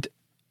tent,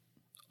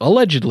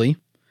 allegedly,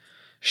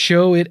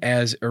 show it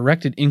as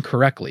erected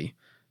incorrectly,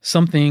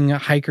 something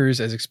hikers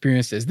as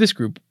experienced as this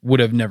group would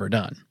have never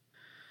done.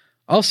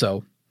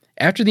 Also,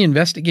 after the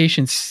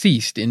investigation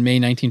ceased in May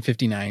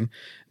 1959,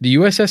 the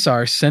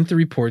USSR sent the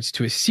reports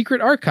to a secret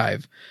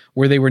archive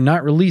where they were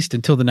not released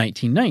until the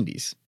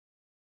 1990s.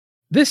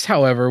 This,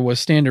 however, was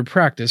standard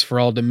practice for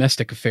all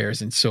domestic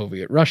affairs in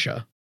Soviet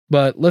Russia.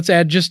 But let's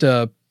add just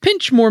a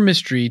pinch more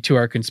mystery to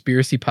our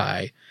conspiracy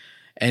pie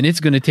and it's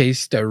going to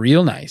taste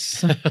real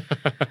nice.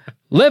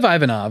 Lev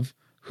Ivanov,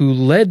 who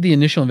led the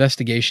initial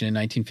investigation in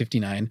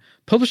 1959,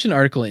 published an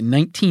article in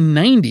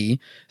 1990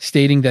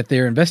 stating that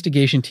their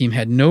investigation team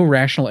had no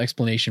rational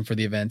explanation for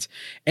the events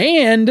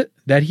and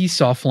that he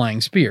saw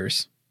flying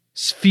spheres.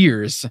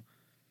 Spheres.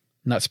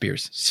 Not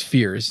spears.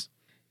 Spheres.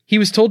 He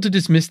was told to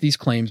dismiss these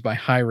claims by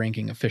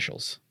high-ranking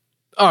officials.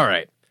 All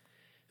right.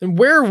 And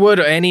where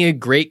would any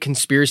great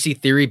conspiracy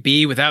theory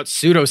be without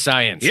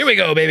pseudoscience? Here we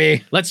go,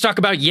 baby. Let's talk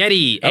about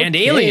Yeti and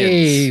Okay,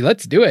 aliens.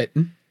 let's do it.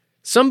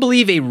 Some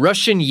believe a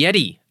Russian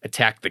Yeti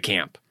attacked the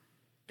camp.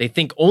 They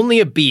think only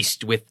a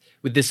beast with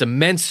this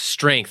immense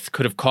strength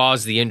could have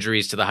caused the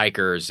injuries to the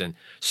hikers and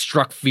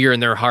struck fear in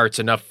their hearts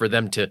enough for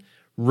them to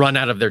run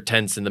out of their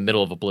tents in the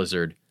middle of a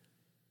blizzard.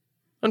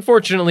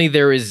 Unfortunately,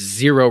 there is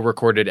zero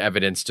recorded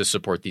evidence to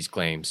support these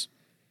claims.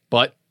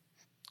 But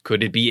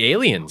could it be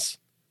aliens?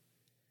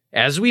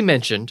 As we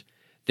mentioned,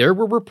 there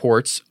were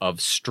reports of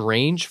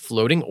strange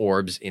floating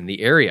orbs in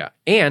the area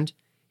and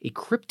a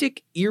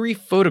cryptic, eerie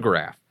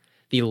photograph.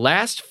 The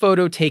last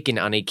photo taken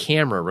on a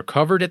camera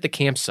recovered at the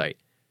campsite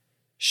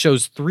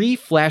shows 3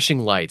 flashing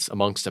lights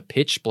amongst a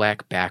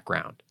pitch-black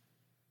background.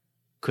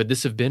 Could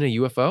this have been a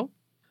UFO?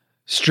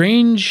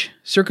 Strange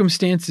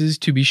circumstances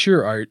to be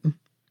sure, Art,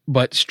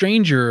 but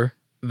stranger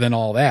than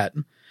all that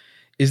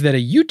is that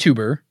a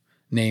YouTuber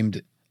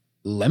named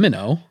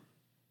Lemino,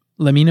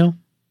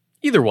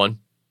 Either one.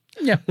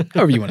 yeah,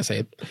 however you want to say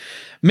it,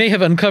 may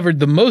have uncovered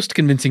the most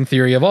convincing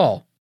theory of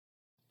all.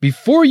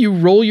 Before you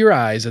roll your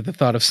eyes at the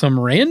thought of some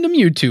random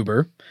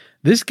YouTuber,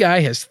 this guy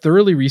has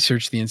thoroughly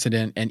researched the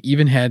incident and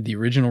even had the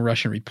original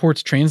Russian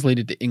reports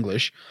translated to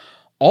English,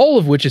 all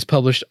of which is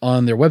published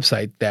on their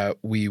website that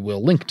we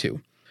will link to.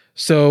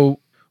 So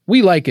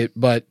we like it,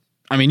 but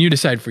you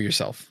decide for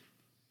yourself.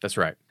 That's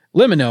right.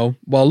 Lemino,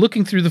 while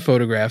looking through the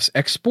photographs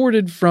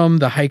exported from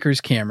the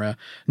hiker's camera,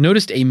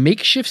 noticed a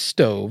makeshift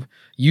stove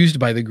used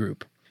by the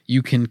group.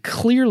 You can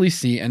clearly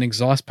see an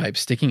exhaust pipe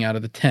sticking out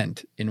of the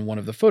tent in one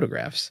of the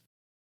photographs.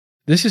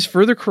 This is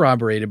further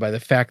corroborated by the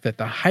fact that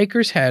the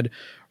hikers had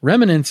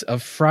remnants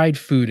of fried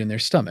food in their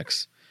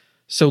stomachs.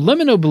 So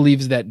Lemino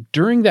believes that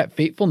during that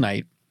fateful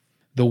night,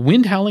 the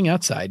wind howling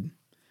outside,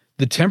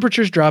 the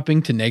temperatures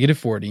dropping to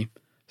 -40,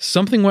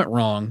 something went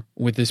wrong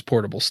with this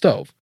portable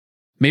stove.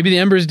 Maybe the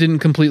embers didn't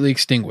completely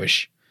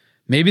extinguish.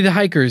 Maybe the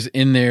hikers,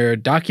 in their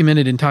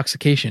documented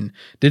intoxication,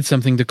 did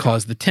something to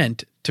cause the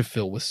tent to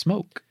fill with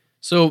smoke.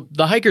 So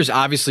the hikers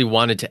obviously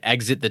wanted to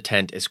exit the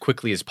tent as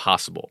quickly as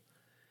possible,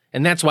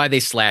 and that's why they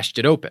slashed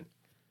it open.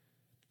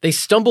 They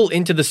stumble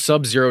into the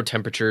sub-zero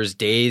temperatures,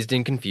 dazed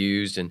and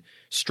confused, and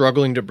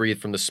struggling to breathe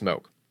from the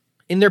smoke.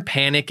 In their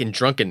panic and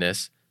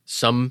drunkenness,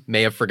 some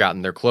may have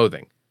forgotten their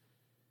clothing.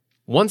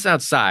 Once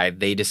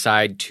outside, they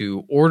decide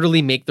to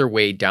orderly make their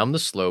way down the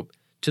slope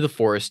to the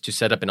forest to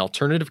set up an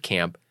alternative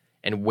camp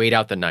and wait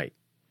out the night.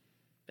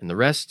 And the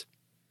rest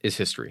is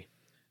history.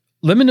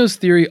 Lemino's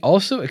theory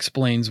also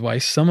explains why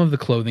some of the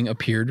clothing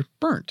appeared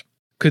burnt.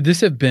 Could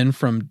this have been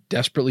from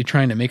desperately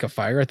trying to make a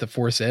fire at the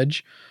forest's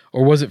edge,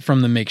 or was it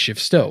from the makeshift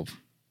stove?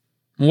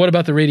 What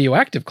about the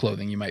radioactive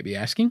clothing, you might be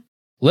asking?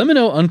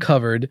 Lemino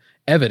uncovered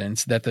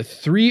evidence that the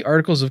 3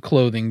 articles of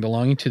clothing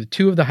belonging to the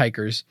 2 of the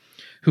hikers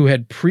who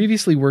had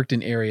previously worked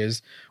in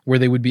areas where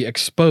they would be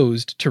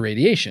exposed to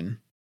radiation.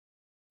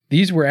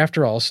 These were,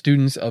 after all,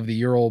 students of the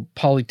Ural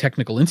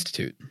Polytechnical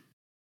Institute.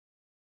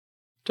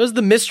 Does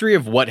the mystery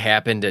of what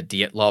happened at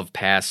Dyatlov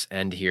Pass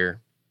end here?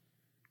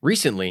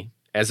 Recently,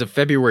 as of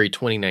February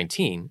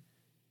 2019,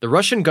 the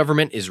Russian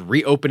government is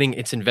reopening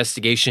its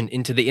investigation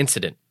into the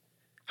incident.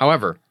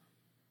 However,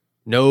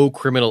 no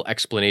criminal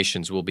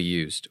explanations will be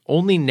used.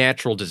 Only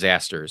natural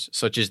disasters,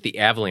 such as the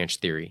avalanche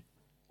theory,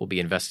 will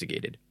be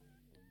investigated.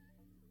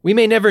 We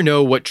may never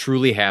know what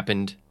truly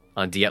happened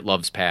on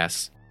Dyatlov's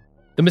Pass.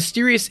 The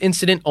mysterious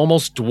incident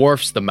almost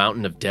dwarfs the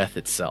mountain of death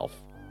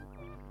itself.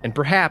 And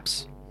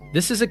perhaps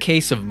this is a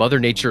case of Mother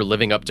Nature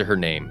living up to her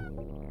name.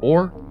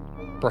 Or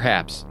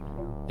perhaps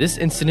this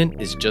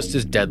incident is just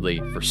as deadly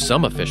for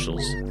some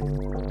officials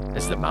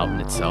as the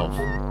mountain itself.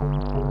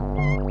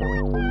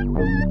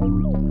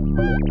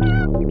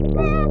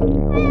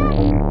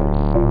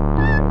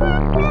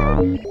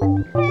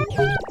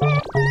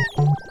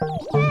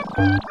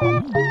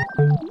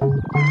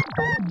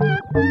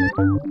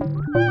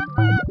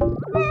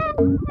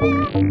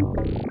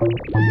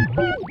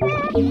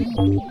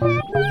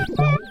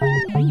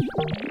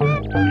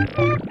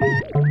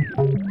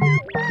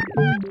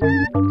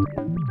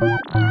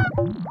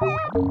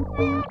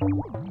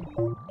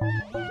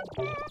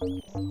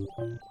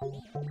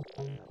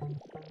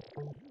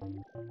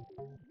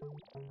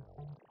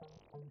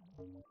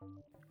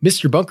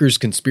 Mr. Bunker's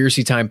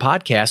Conspiracy Time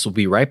podcast will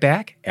be right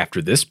back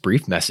after this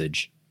brief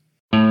message.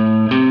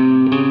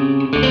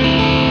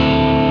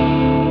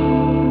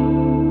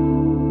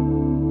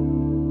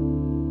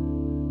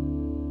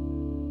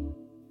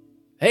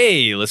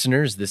 Hey,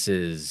 listeners, this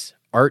is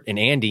Art and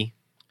Andy.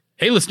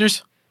 Hey,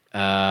 listeners.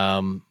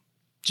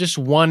 Just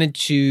wanted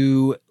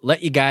to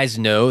let you guys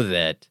know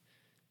that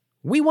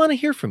we want to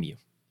hear from you.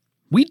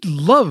 We'd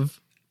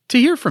love to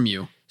hear from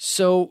you.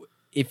 So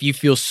if you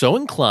feel so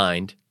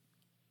inclined,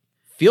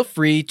 feel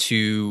free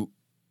to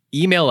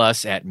email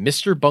us at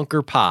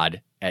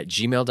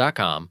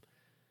mrbunkerpod@gmail.com.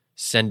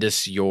 Send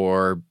us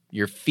your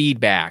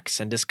feedback.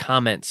 Send us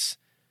comments.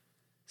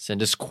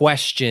 Send us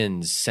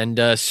questions. Send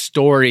us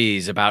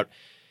stories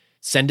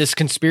send us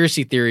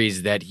conspiracy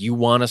theories that you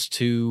want us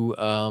to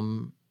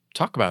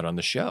talk about on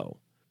the show.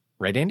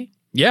 Right, Andy?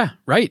 Yeah,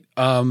 right.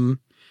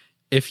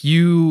 If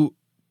you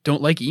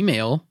don't like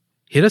email,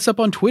 hit us up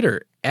on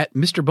Twitter at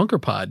Mr. Bunker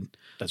Pod.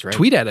 That's right.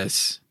 Tweet at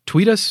us.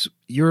 Tweet us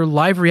your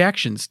live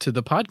reactions to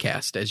the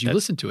podcast as you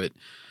listen to it.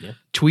 Yeah.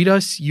 Tweet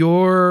us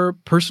your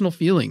personal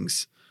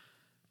feelings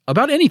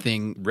about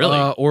anything, Really?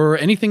 Or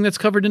anything that's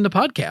covered in the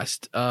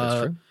podcast.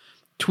 That's true.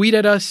 Tweet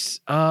at us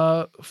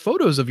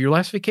photos of your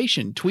last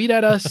vacation. Tweet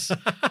at us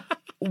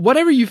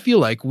whatever you feel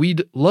like.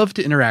 We'd love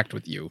to interact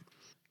with you.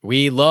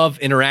 We love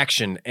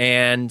interaction.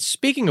 And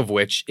speaking of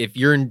which, if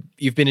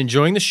you've been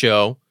enjoying the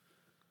show,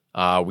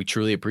 we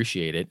truly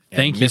appreciate it. And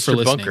Thank you Mr. for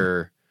listening.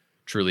 Bunker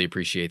truly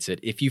appreciates it.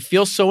 If you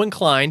feel so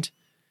inclined,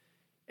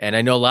 and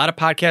I know a lot of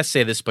podcasts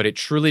say this, but it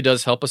truly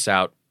does help us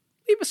out,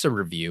 leave us a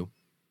review.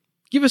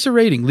 Give us a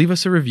rating. Leave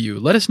us a review.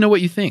 Let us know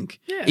what you think.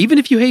 Yeah. Even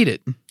if you hate it.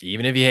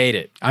 Even if you hate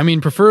it. I mean,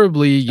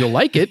 preferably you'll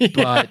like it,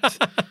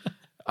 but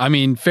I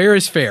mean, fair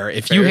is fair.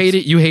 If you Fair hate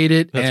is- it, you hate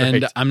it, That's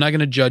and right. I'm not going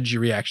to judge your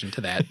reaction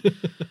to that.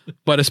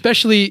 But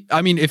especially,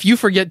 I mean, if you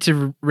forget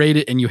to rate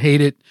it and you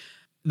hate it,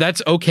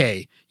 that's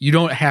okay. You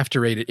don't have to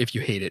rate it if you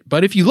hate it.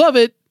 But if you love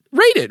it,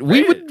 rate it.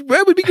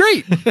 That would be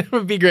great. It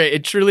would be great.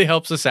 It truly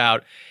helps us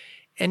out.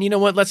 And you know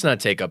what? Let's not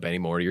take up any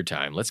more of your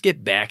time. Let's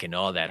get back into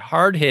all that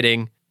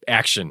hard-hitting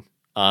action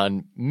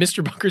on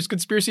Mr. Bunker's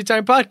Conspiracy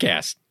Time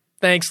podcast.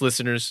 Thanks,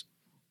 listeners.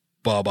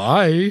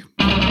 Bye-bye.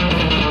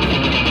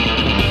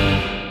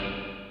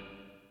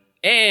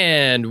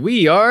 And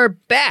we are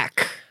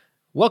back.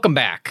 Welcome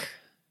back.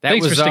 That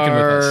Thanks was for sticking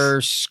with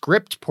our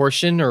script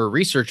portion or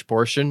research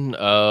portion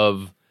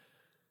of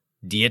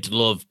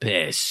Dietlov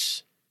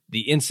Piss.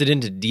 The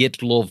incident at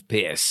Dietlov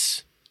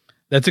Piss.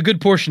 That's a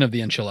good portion of the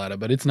enchilada,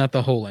 but it's not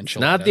the whole enchilada.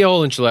 Not the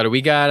whole enchilada.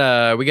 We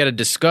gotta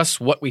discuss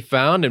what we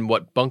found and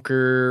what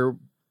Bunker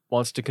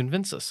wants to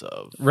convince us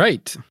of.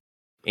 Right.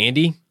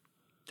 Andy,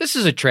 this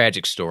is a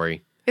tragic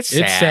story. It's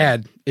sad. It's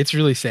sad. It's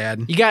really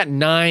sad. You got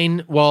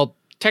 9, well,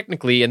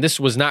 technically, and this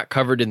was not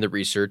covered in the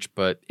research,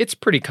 but it's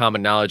pretty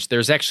common knowledge.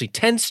 There's actually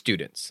 10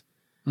 students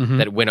Mhm.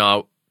 that went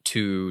out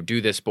to do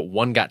this, but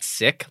one got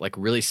sick, like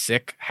really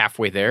sick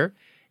halfway there.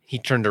 He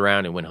turned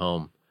around and went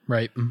home.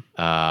 Right.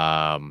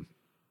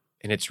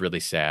 And it's really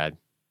sad.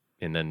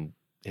 And then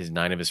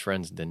 9 of his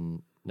friends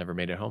never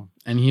made it home.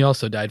 And he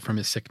also died from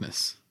his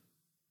sickness.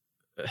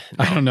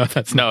 I don't know if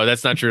that's No,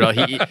 that's not true at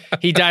all.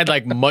 He died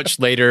like much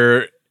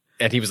later,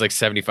 and he was like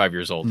 75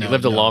 years old. He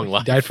lived a long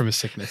life. He died from his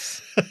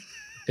sickness.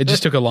 It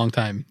just took a long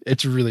time.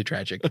 It's really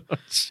tragic.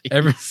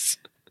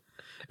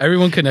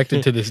 Everyone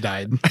connected to this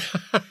died.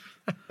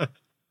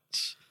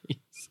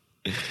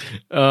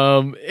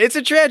 It's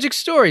a tragic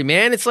story,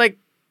 man. It's like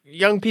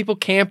young people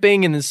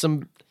camping and then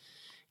some,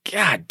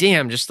 god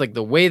damn, just like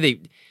the way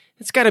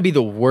it's got to be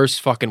the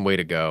worst fucking way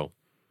to go.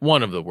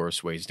 One of the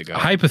worst ways to go.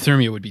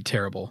 Hypothermia would be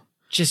terrible.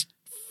 Just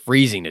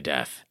freezing to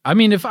death. I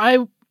mean, if I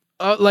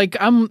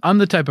I'm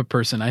the type of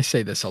person, I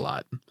say this a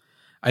lot.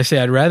 I say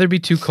I'd rather be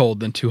too cold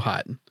than too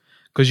hot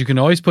because you can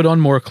always put on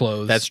more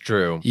clothes. That's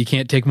true. You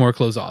can't take more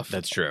clothes off.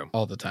 That's true.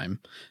 all the time.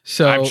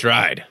 So I've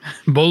tried.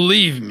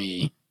 believe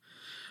me.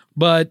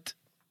 But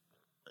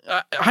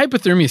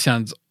hypothermia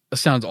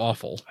sounds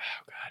awful.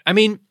 I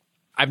mean,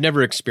 I've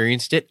never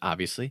experienced it,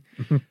 obviously.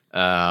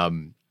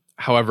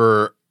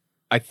 However,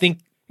 I think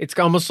it's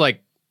almost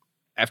like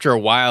after a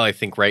while, I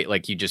think, right,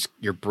 like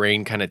your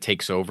brain kind of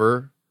takes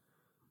over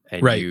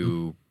and Right.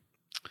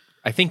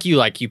 I think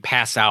you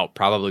pass out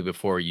probably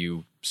before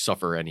you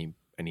suffer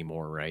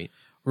anymore, right?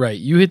 Right.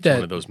 You hit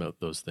One that of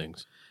those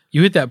things.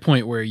 you hit that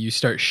point where you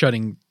start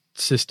shutting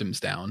systems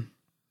down.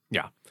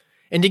 Yeah.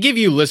 And to give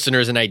you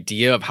listeners an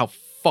idea of how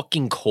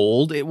fucking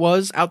cold it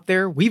was out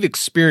there, we've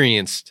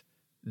experienced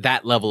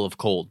that level of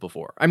cold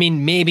before. I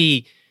mean,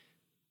 maybe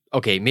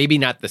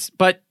not this,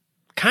 but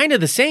kind of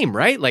the same,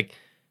 right? Like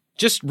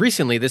just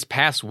recently, this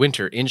past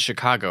winter in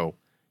Chicago,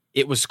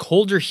 it was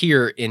colder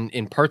here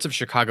in parts of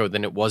Chicago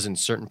than it was in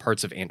certain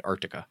parts of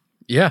Antarctica.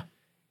 Yeah.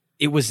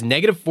 It was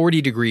negative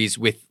 40 degrees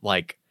with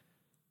like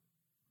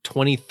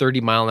 20,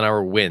 30 mile an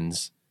hour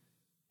winds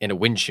and a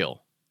wind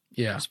chill.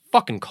 It Yeah. was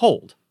fucking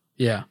cold.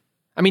 Yeah.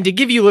 I mean, to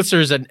give you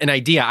listeners an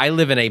idea, I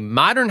live in a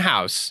modern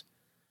house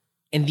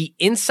and the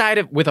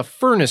inside with a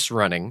furnace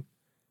running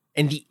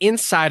and the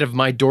inside of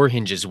my door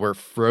hinges were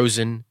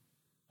frozen.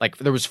 Like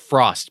there was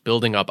frost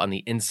building up on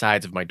the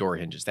insides of my door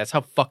hinges. That's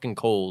how fucking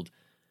cold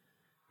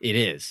it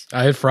is.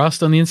 I had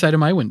frost on the inside of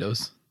my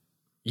windows.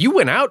 You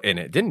went out in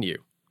it, didn't you?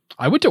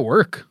 I went to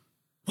work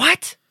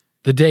What?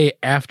 the day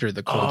after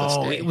the coldest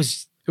Oh, day. it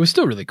was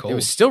still really cold. It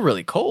was still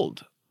really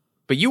cold.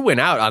 But you went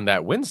out on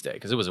that Wednesday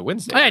because it was a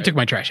Wednesday. I right? took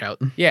my trash out.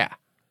 Yeah.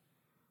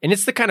 And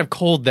it's the kind of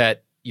cold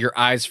that your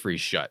eyes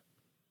freeze shut.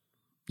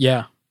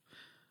 Yeah.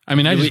 I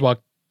mean, I You just le-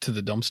 walked to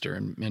the dumpster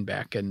and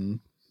back, and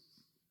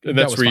And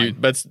that's was where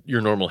fine. that's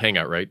your normal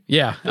hangout, right?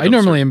 Yeah, The I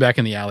normally dumpster. am back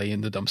in the alley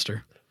in the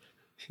dumpster.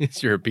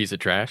 You're a piece of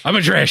trash. I'm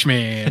a trash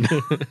man.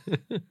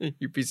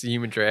 You're a piece of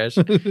human trash.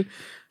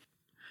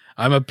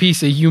 I'm a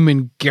piece of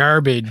human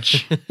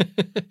garbage.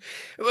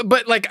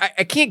 But like,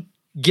 I can't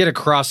get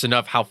across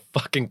enough how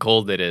fucking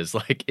cold it is.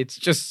 Like, it's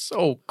just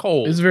so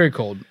cold. It's very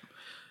cold.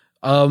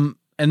 And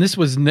this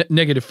was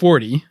negative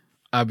 40,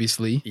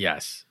 obviously,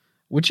 Yes.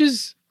 which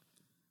is,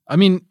 I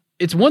mean,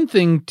 it's one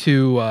thing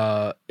to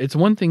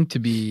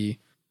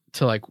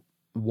like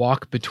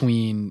walk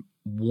between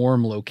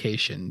warm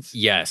locations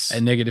Yes.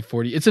 at negative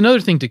 40. It's another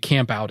thing to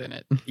camp out in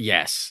it.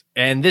 Yes.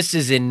 And this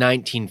is in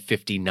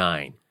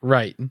 1959,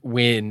 Right.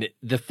 when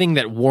the thing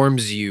that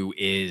warms you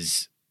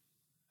is,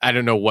 I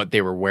don't know what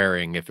they were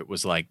wearing. If it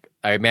was like,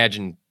 I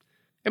mean,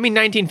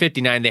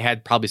 1959, they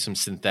had probably some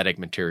synthetic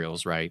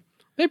materials, right?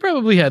 They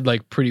probably had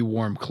like pretty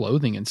warm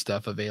clothing and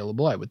stuff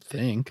available, I would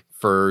think.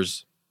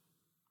 Furs,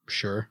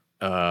 Sure.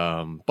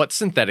 but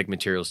synthetic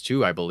materials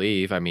too, I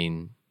believe. I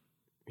mean,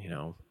 you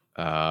know,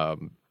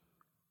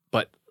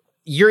 but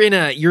you're in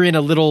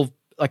a little,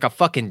 like a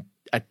fucking,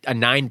 a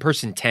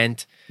 9-person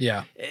tent.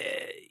 Yeah.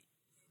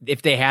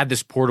 If they had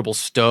this portable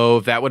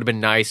stove, that would have been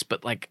nice.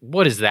 But like,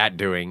 what is that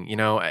doing? You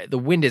know, the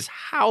wind is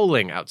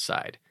howling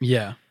outside.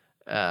 Yeah.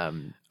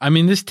 Um, I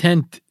mean, this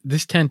tent,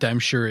 I'm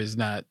sure, is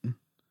not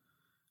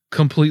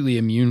completely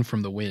immune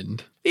from the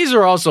wind. these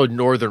are also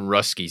northern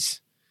Ruskies.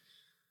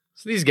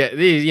 So these guys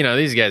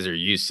are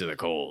used to the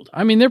cold.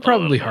 I mean, they're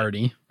probably little bit.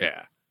 hardy.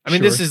 Yeah. I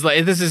mean, Sure.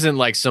 this isn't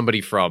like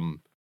somebody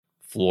from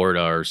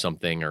Florida or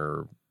something,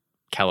 or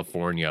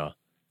California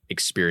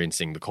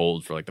experiencing the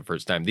cold for like the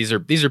first time. These are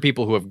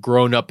people who have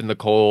grown up in the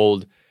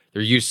cold.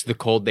 They're used to the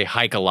cold. They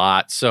hike a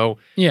lot. So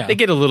Yeah. they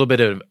get a little bit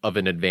of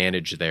an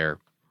advantage there.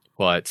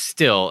 But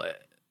still,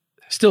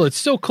 Still, it's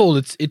so cold.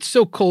 It's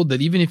so cold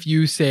that even if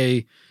you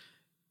say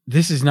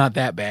this is not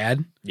that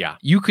bad, yeah,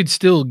 you could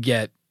still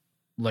get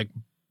like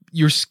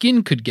your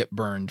skin could get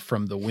burned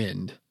from the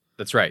wind.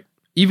 that's right.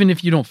 Even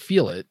if you don't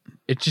feel it,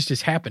 it just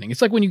is happening.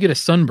 It's like when you get a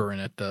sunburn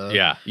at the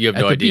Yeah, you have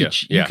at no the idea.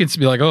 beach. Yeah. You can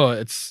be like, oh,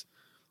 it's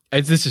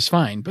this is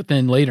fine. But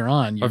then later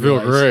on, you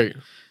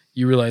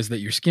realize that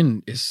your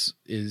skin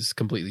is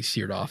completely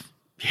seared off.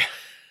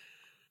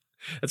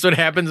 That's what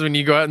happens when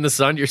you go out in the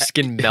sun. Your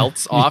skin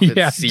melts off.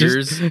 Yeah, It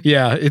sears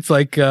It's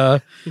like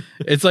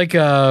like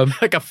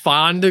a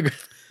fond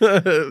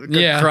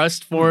Yeah.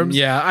 crust forms.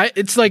 yeah.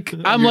 It's like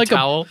I'm Your like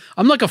towel.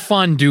 I'm like a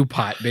fondue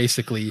pot,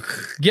 basically.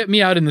 Get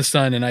me out in the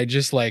sun, and I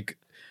just like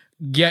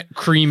get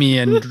creamy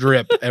and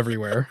drip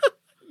everywhere.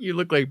 You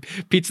look like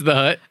Pizza the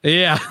Hut.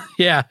 Yeah.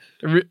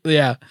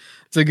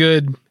 It's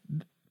a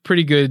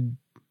pretty good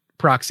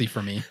proxy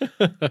for me.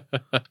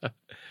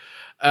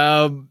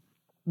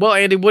 Well,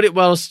 Andy, what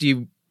else do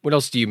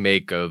you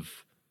make of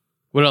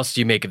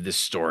this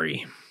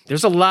story?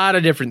 There's a lot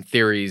of different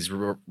theories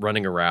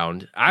running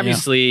around.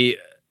 Obviously,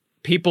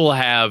 people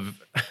love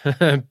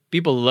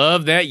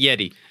that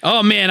Yeti.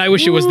 Oh man, I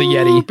wish it was the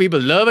Yeti.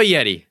 People love a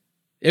Yeti.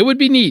 It would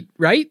be neat,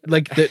 right?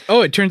 Like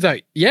it turns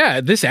out,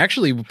 yeah, this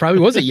actually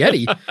probably was a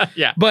Yeti.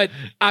 Yeah. But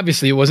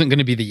obviously it wasn't going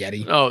to be the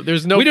Yeti. Oh,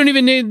 there's no.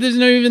 There's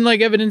no even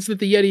like evidence that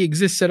the Yeti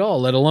exists at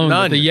all, let alone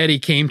None. that the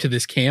Yeti came to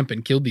this camp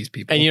and killed these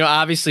people. And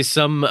obviously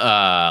some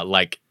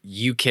like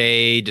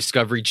UK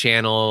Discovery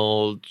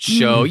Channel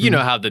show. Mhm. You know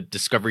how the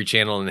Discovery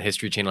Channel and the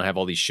History Channel have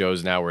all these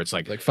shows now where it's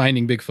like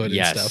Finding Bigfoot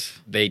yes, and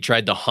stuff. they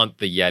tried to hunt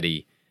the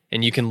Yeti,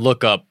 and you can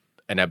look up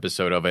an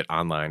episode of it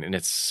online, and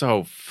it's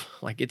so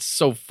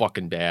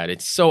fucking bad.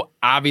 It's so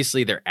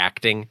obviously they're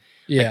acting.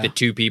 Yeah. Like the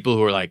two people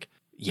who are like,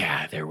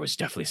 yeah, there was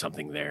definitely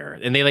something there,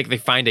 and they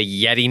find a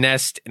Yeti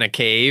nest in a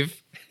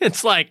cave.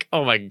 It's like,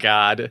 oh my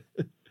god,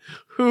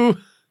 who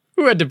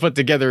had to put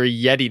together a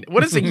Yeti?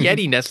 What does a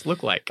Yeti nest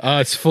look like?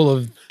 It's full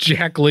of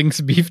Jack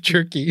Link's beef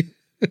jerky.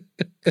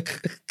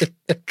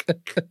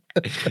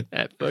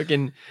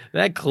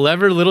 That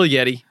clever little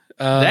Yeti.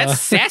 That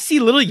sassy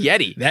little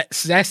Yeti. That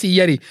sassy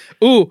Yeti.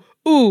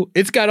 Ooh,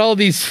 it's got all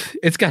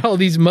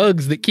these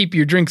mugs that keep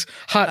your drinks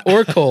hot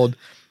or cold.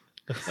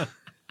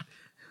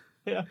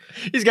 Yeah.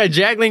 He's got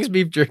Jack Link's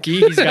beef jerky.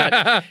 He's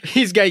got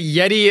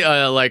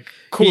Yeti like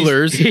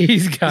coolers.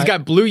 He's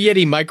got Blue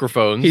Yeti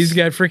microphones. He's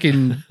got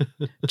freaking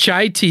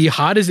chai tea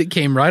hot as it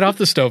came right off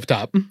the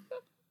stovetop.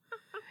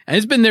 And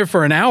it's been there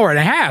for an hour and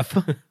a half.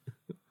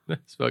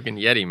 That's fucking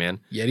Yeti, man.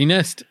 Yeti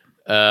nest.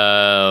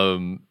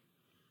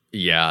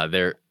 Yeah,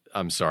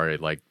 I'm sorry,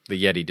 like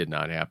the Yeti did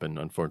not happen,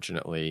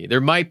 unfortunately.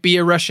 There might be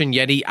a Russian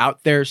Yeti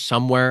out there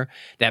somewhere.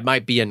 That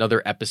might be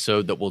another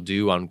episode that we'll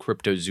do on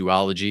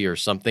cryptozoology or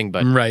something.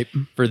 But Right.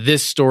 for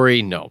this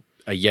story, no,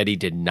 a Yeti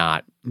did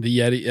not. The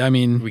Yeti, I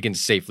mean, We can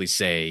safely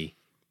say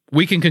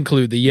we can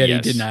conclude the Yeti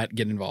Yes. did not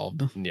get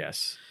involved.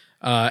 yes.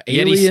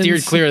 Aliens, Yeti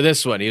steered clear of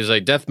this one. He was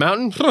like, Death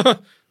Mountain?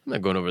 I'm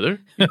not going over there.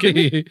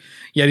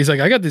 Yeti's like,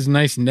 I got this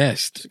nice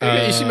nest.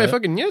 You see my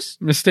fucking yes?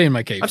 I'm going to stay in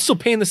my cave. I'm still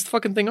paying this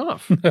fucking thing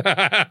off.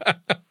 Are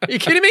you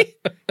kidding me?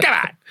 Come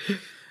on.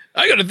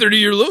 I got a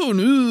 30-year loan.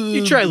 Ooh.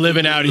 You try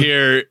living out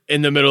here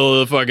in the middle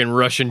of the fucking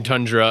Russian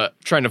tundra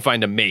trying to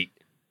find a mate.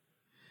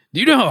 Do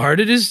you know how hard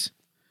it is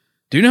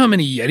Do you know how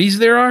many Yetis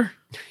there are?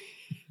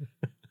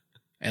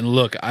 And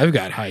look, I've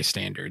got high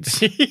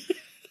standards.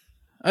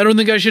 I don't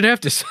think I should have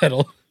to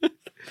settle.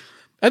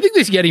 I think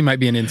this Yeti might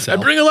be an incel. I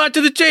bring a lot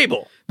to the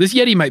table. This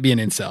Yeti might be an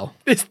incel.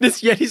 This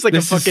Yeti's like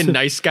This a is- fucking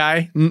nice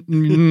guy. Like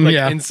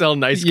Yeah. incel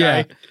nice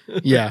Yeah. guy.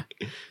 Yeah.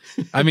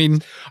 I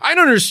mean, I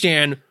don't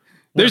understand.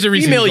 There's a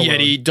reason female he's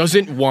Yeti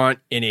doesn't want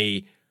in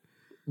a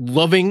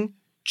loving,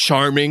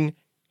 charming,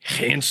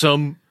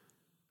 handsome,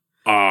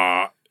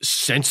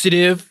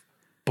 sensitive,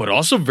 but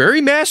also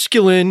very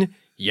masculine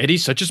Yeti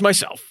such as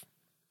myself.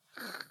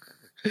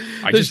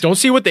 I just don't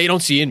see what they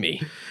don't see in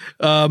me.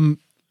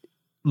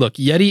 look,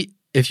 Yeti,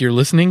 if you're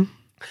listening,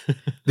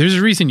 there's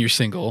a reason you're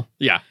single.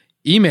 Yeah.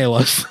 Email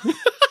us.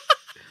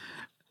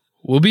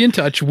 We'll be in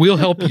touch. We'll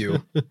help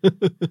you.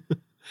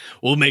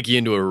 We'll make you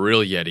into a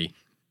real Yeti.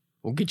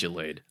 We'll get you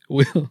laid.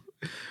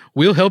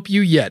 We'll help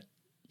you yet.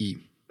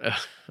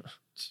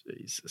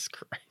 Jesus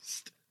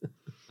Christ.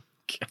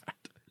 God.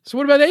 So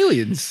what about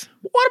aliens?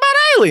 What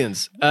about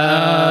aliens?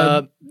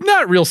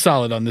 Not real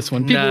solid on this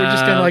one. People were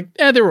just kind of like,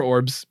 they were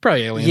orbs.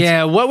 Probably aliens.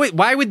 Yeah,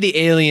 why would the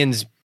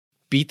aliens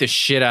beat the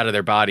shit out of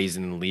their bodies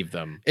and leave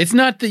them? It's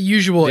not the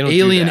usual They don't do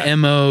alien that.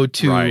 MO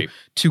Right.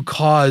 to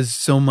cause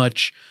so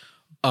much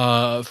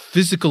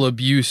physical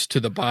abuse to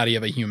the body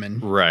of a human.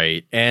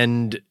 Right.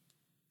 And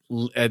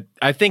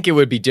I think it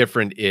would be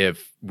different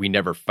if we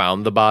never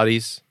found the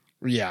bodies.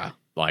 Yeah.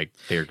 Like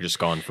they're just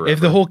gone forever. If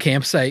the whole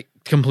campsite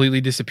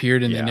completely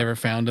disappeared and Yeah. they never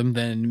found them,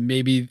 then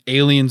maybe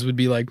aliens would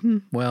be like,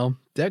 well,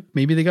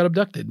 maybe they got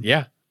abducted.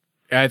 Yeah.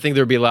 I think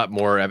there'd be a lot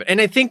more of it.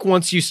 And I think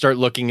once you start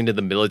looking into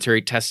the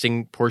military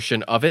testing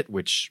portion of it,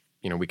 which,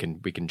 we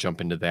can jump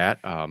into that.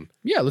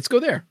 Yeah, let's go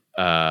there.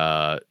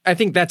 I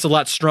think that's a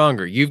lot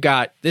stronger. You've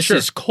got, this Sure.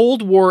 is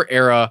Cold War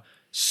era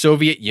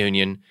Soviet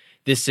Union.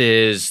 This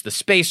is the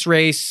space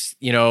race.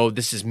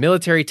 This is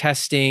military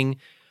testing.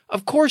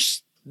 Of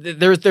course,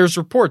 there's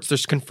reports,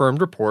 there's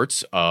confirmed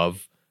reports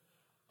of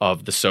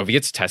the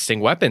Soviets testing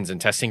weapons and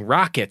testing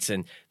rockets.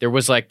 And there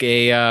was like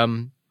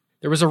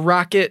there was a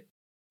rocket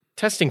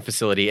testing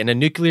facility and a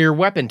nuclear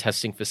weapon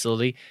testing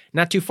facility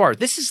not too far.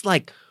 This is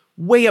like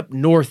way up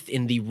north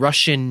in the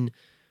Russian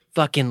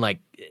fucking like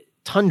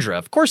tundra.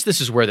 Of course,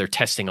 this is where they're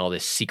testing all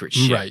this secret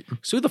shit. Right.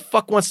 So who the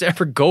fuck wants to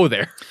ever go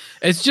there?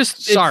 It's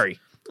just Sorry.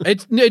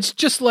 It's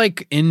just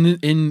like in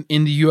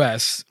the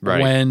US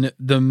Right. when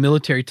the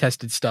military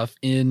tested stuff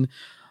in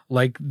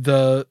like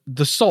the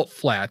salt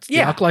flats, the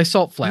Yeah. alkali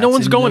salt flats. No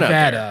one's in going out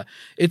Nevada.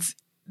 It's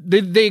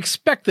they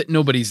expect that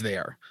nobody's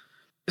there.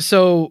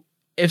 So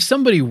if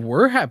somebody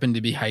were happened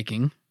to be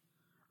hiking,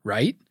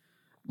 right?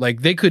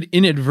 Like they could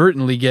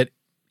inadvertently get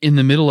in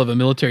the middle of a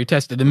military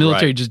test. The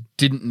military Right. just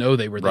didn't know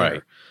they were there.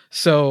 Right.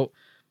 So,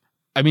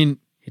 I mean,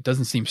 it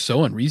doesn't seem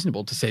so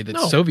unreasonable to say that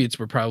No. Soviets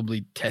were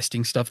probably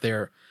testing stuff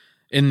there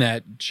in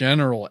that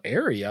general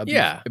area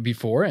Yeah.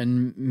 before,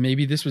 and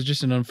maybe this was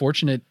just an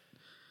unfortunate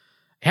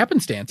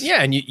happenstance.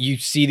 Yeah, and you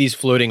see these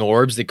floating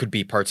orbs that could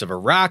be parts of a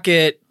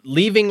rocket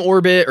leaving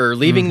orbit or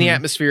leaving the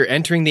atmosphere,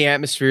 entering the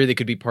atmosphere. They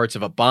could be parts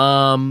of a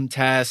bomb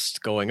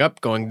test, going up,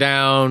 going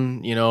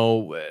down.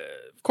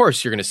 Of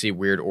course, you're going to see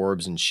weird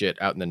orbs and shit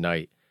out in the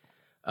night.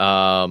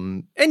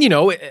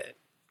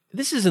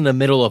 This is in the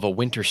middle of a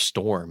winter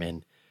storm,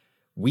 and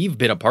we've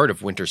been a part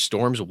of winter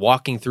storms,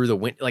 walking through the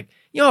winter. Like,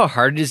 you know how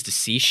hard it is to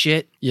see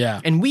shit?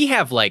 Yeah. And we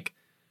have like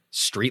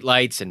street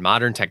lights and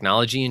modern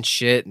technology and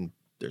shit, and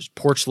there's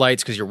porch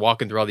lights because you're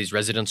walking through all these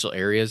residential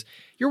areas.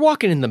 You're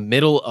walking in the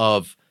middle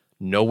of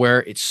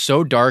nowhere. It's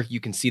so dark you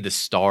can see the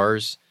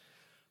stars.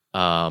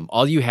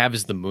 All you have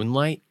is the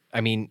moonlight. I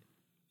mean,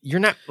 you're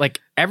not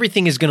like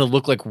everything is going to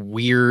look like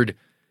weird,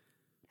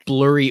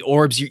 blurry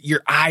orbs.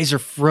 Your eyes are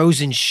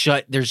frozen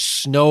shut. There's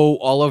snow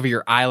all over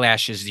your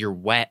eyelashes. You're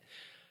wet.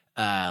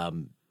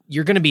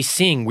 You're going to be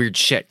seeing weird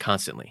shit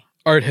constantly.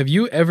 Art, have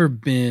you ever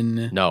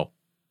been? No.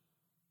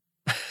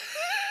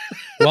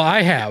 Well,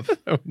 I have.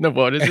 No,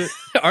 what is it?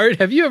 Art,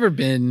 have you ever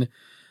been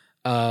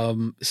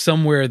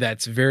somewhere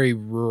that's very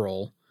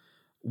rural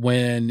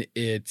when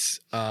it's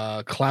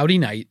a cloudy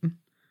night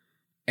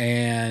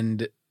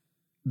and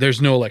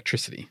there's no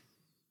electricity?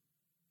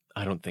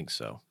 I don't think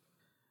so.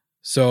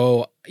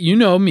 So, you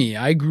know me,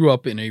 I grew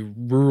up in a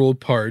rural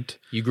part.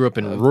 You grew up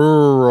in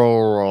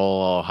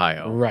rural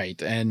Ohio.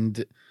 Right.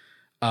 And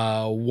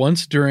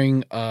once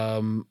during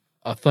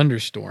a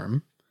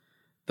thunderstorm,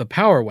 the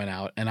power went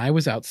out and I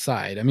was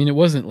outside. I mean, it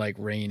wasn't like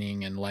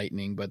raining and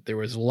lightning, but there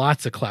was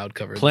lots of cloud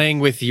cover. Playing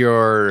with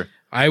your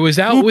I was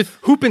out with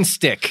hoop and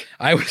stick.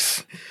 I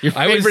was Your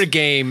I was- favorite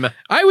game.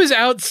 I was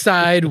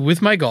outside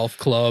with my golf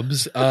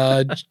clubs,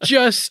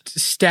 just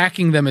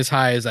stacking them as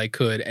high as I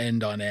could,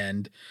 end on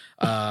end.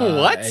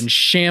 What? And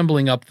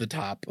shambling up the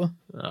top.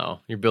 Oh,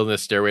 you're building a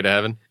stairway to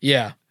heaven?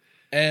 Yeah.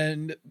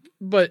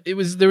 But there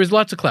was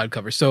lots of cloud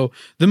cover. So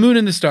the moon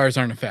and the stars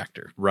aren't a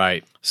factor.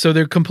 Right. So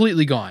they're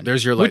completely gone.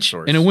 There's your light Which,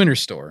 source. In a winter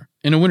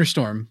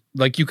storm,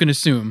 like you can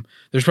assume,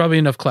 there's probably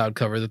enough cloud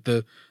cover that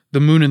the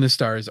moon and the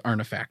stars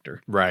aren't a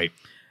factor. Right.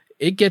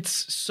 It gets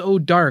so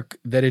dark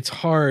that it's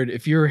hard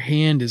if your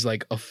hand is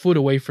like a foot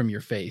away from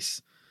your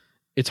face.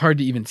 it's hard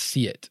to even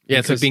see it. Yeah,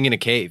 it's like because- being in a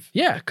cave.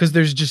 Yeah, because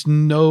there's just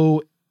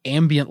no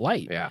ambient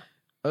light Yeah.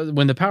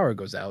 when the power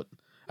goes out.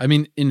 I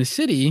mean, in the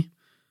city,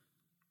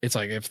 it's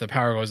like if the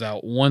power goes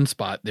out one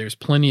spot, there's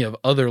plenty of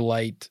other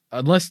light.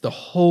 Unless the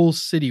whole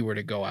city were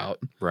to go out,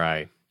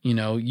 Right. you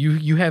know,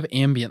 you have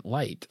ambient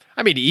light.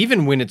 I mean,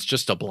 even when it's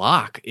just a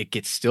block, it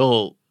gets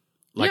still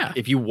like Yeah.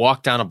 if you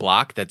walk down a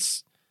block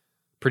that's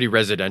pretty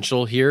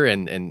residential here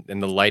and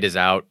the light is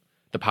out,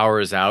 the power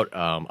is out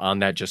on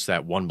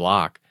that one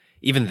block,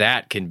 even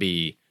that can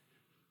be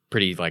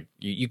pretty like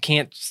you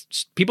can't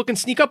people can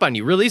sneak up on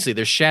you real easily.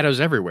 There's shadows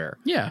everywhere.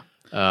 Yeah,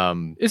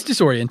 Um, it's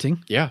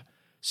disorienting. yeah.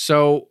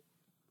 So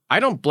I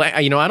don't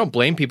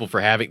blame people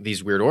for having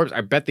these weird orbs.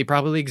 I bet they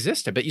probably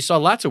exist. I bet you saw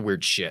lots of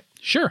weird shit.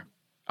 Sure,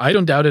 I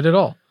don't doubt it at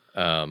all.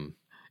 Um,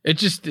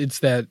 It's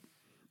the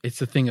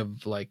thing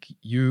of like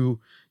you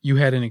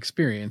had an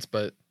experience,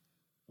 but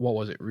what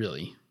was it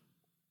really?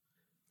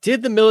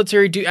 Did the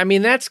military do? I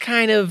mean, that's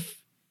kind of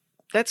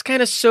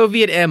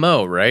Soviet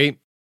MO, right?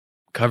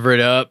 Cover it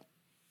up.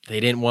 They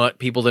didn't want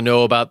people to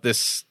know about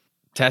this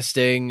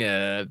testing.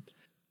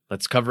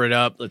 Let's cover it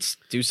up. Let's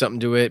do something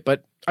to it.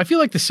 But I feel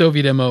like the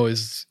Soviet MO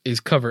is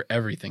cover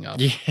everything up.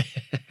 yeah,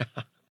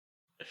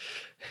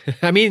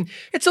 I mean,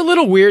 it's a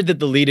little weird that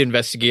the lead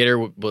investigator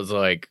was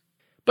like,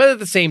 but at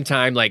the same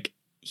time, like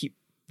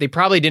they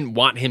probably didn't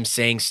want him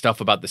saying stuff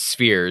about the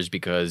spheres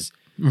because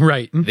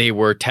Right. they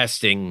were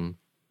testing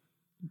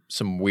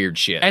some weird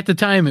shit. At the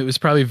time, it was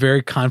probably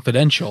very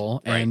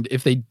confidential. Right. And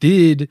if they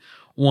did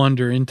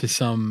wander into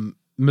some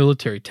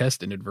military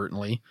test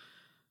inadvertently,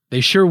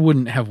 they sure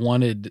wouldn't have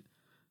wanted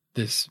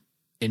this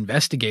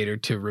investigator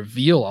to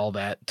reveal all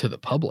that to the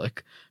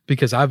public,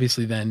 because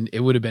obviously then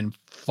it would have been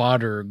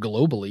fodder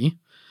globally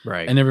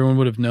Right. and everyone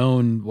would have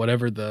known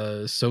whatever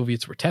the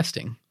Soviets were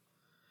testing.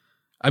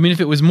 I mean,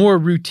 if it was more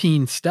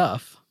routine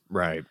stuff,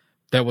 Right.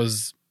 they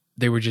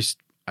were just,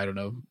 I don't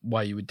know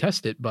why you would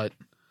test it, but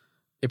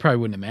it probably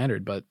wouldn't have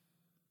mattered. But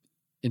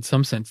in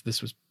some sense,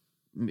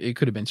 it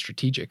could have been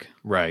strategic.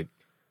 Right.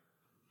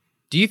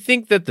 Do you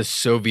think that the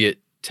Soviet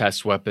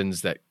test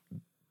weapons that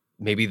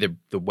maybe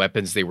the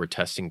weapons they were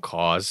testing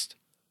caused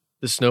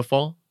the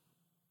snowfall?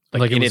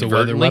 Like it was a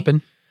weather inadvertently?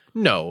 weapon?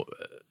 No,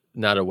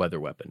 not a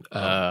weather weapon.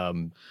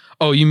 Oh.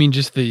 Oh, you mean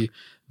just the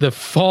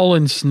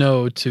fallen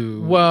snow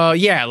to Well,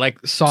 yeah,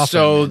 like soften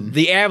so and-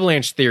 the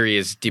avalanche theory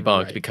is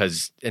debunked Right.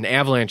 because an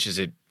avalanche is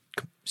a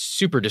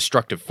super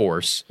destructive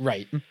force.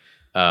 right. It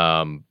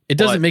It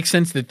doesn't make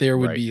sense that there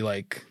would Right. be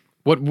like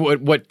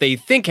what they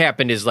think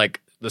happened is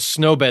like the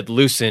snowbed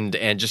loosened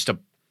and just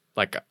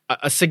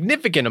a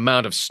significant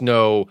amount of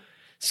snow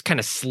kind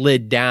of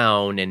slid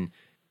down and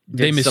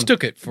they did some-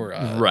 mistook it for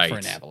an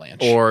Right.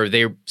 avalanche. or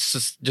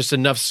just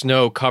enough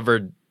snow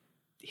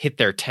hit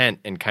their tent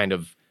and kind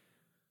of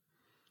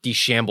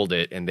deshambled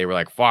it, and they were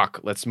like, "Fuck,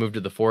 let's move to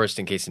the forest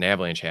in case an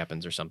avalanche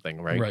happens or something."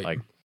 Right? Right. Like,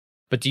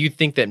 but do you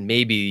think that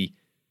maybe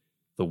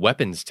the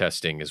weapons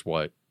testing is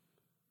what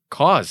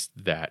caused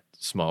that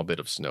small bit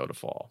of snow to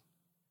fall?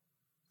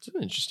 It's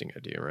an interesting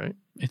idea, right?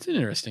 It's an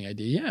interesting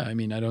idea. Yeah. I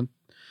mean,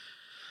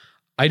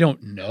 I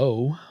don't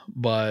know,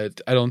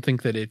 but I don't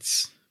think that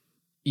it's,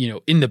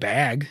 in the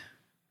bag.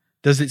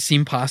 Does it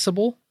seem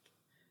possible?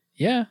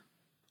 Yeah.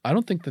 I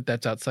don't think that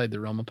that's outside the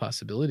realm of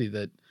possibility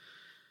that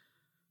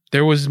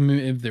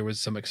if there was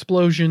some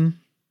explosion,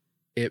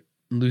 it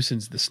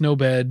loosens the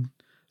snowbed,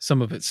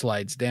 some of it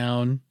slides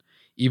down,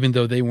 even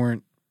though they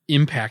weren't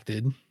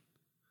impacted,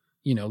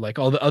 like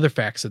all the other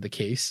facts of the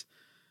case.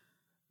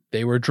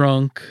 They were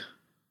drunk.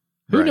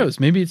 Who Right. knows?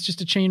 Maybe it's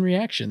just a chain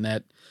reaction,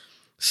 that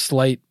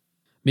slight,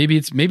 maybe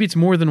it's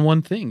more than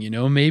one thing,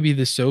 maybe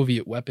the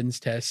Soviet weapons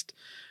test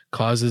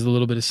causes a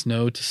little bit of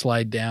snow to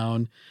slide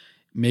down.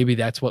 Maybe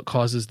that's what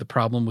causes the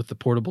problem with the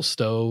portable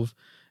stove.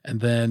 And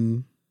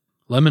then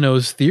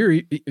Lemano's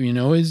theory,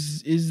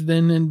 is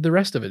then and the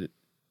rest of it.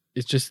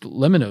 It's just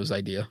Lemano's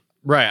idea.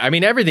 Right. I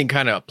mean, everything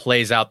kind of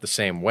plays out the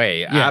same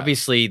way. Yeah.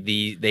 Obviously,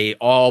 they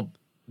all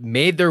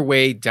made their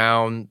way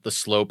down the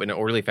slope in an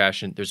orderly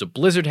fashion. There's a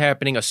blizzard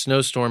happening, a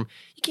snowstorm.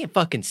 You can't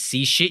fucking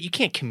see shit. You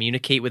can't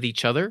communicate with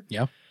each other.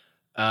 Yeah.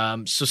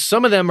 So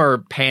some of them are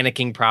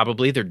panicking.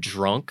 Probably they're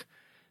drunk.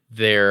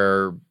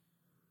 They're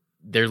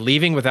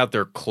leaving without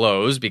their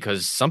clothes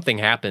because something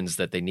happens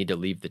that they need to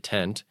leave the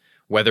tent,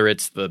 whether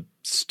it's the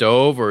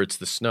stove or it's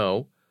the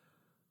snow.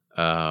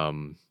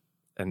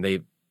 And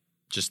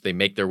they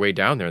make their way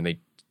down there and they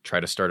try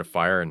to start a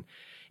fire. And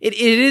it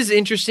is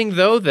interesting,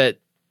 though, that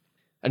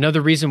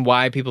another reason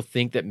why people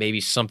think that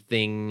maybe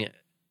something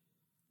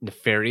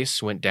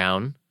nefarious went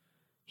down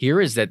here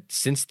is that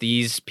since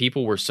these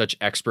people were such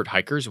expert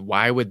hikers,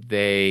 why would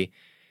they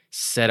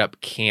set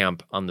up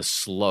camp on the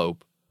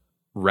slope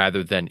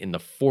rather than in the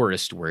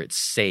forest where it's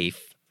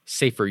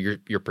safer?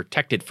 You're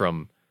protected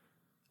from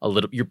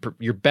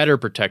you're better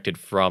protected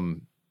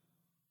from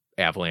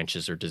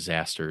avalanches or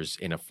disasters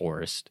in a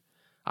forest.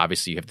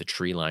 Obviously, you have the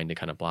tree line to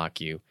kind of block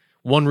you.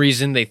 One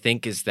reason they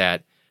think is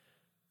that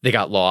they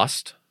got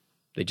lost.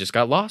 They just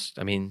got lost.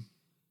 I mean,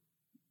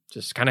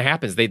 Just kind of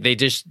happens. They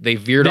veered They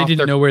off didn't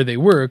their know where they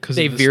were because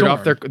they of the veered storm.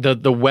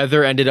 off the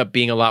weather ended up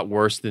being a lot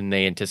worse than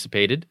they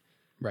anticipated.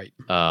 Right.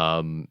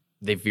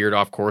 They veered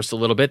off course a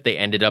little bit. They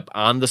ended up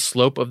on the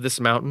slope of this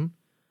mountain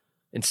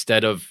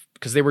instead of,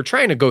 because they were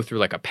trying to go through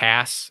like a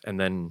pass and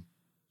then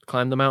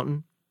climb the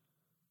mountain,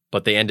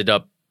 but they ended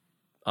up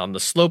on the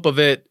slope of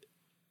it.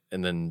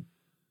 And then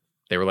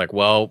they were like,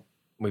 well,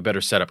 we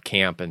better set up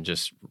camp and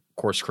just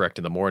course correct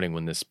in the morning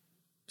when this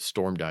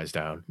storm dies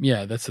down.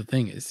 Yeah, that's the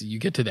thing is you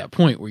get to that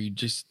point where you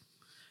just,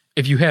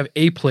 if you have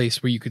a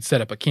place where you could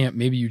set up a camp,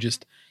 maybe you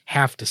just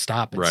have to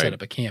stop and Right. set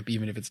up a camp,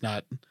 even if it's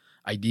not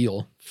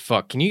ideal.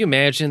 Fuck, can you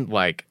imagine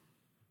like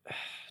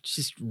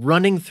just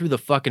running through the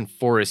fucking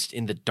forest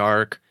in the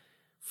dark,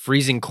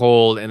 freezing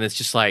cold, and it's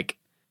just like,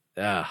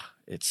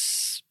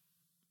 that's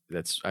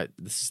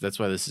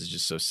why this is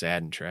just so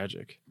sad and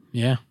tragic.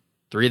 Yeah.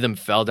 3 of them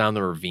fell down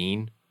the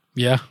ravine.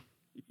 Yeah.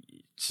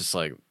 It's just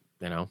like,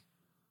 you know.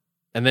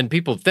 And then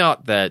people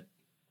thought that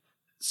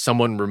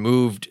someone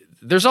removed,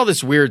 there's all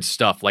this weird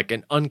stuff, like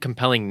an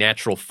uncompelling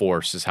natural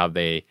force is how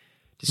they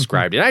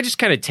described it. I just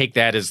kind of take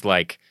that as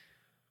like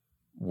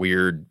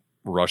weird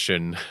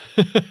Russian.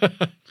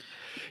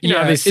 You know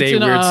how they say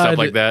it's an weird stuff odd-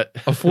 like that.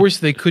 A force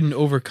they couldn't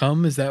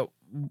overcome. Is that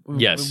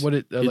Yes. what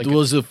it like?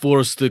 Was a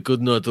force they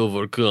could not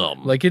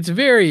overcome. Like it's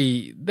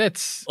very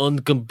that's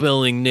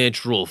Uncompelling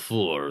natural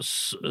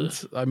force.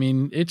 I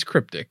mean, it's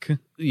cryptic.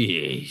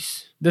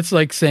 Yes. That's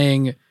like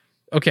saying,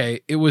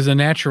 okay, it was a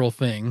natural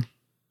thing,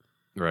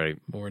 Right.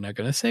 but we're not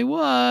going to say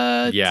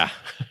what. Yeah.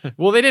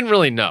 Well, they didn't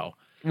really know.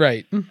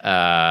 Right.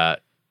 I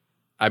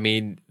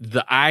mean,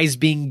 the eyes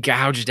being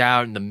gouged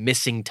out and the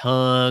missing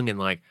tongue and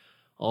like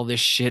all this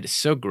shit is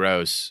so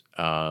gross.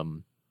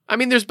 I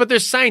mean,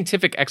 there's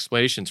scientific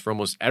explanations for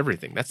almost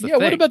everything. That's the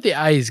thing. What about the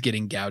eyes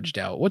getting gouged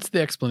out? What's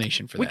the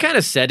explanation for We that? kind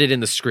of said it in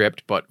the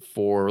script, but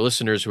for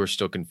listeners who are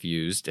still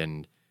confused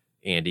and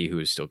Andy who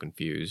is still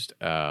confused,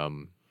 I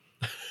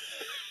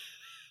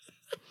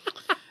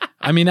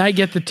mean, I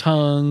get the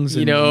tongues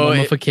and You know, the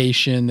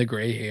mummification, the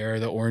gray hair,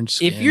 the orange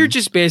skin. if you're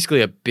just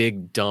basically a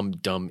big dumb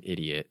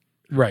idiot,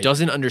 right,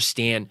 doesn't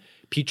understand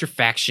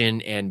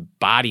putrefaction and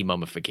body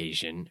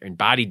mummification and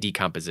body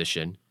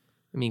decomposition,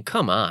 I mean,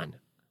 come on.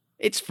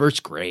 It's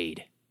first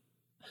grade.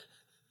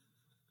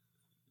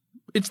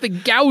 it's the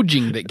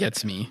gouging that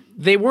gets me.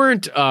 They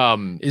weren't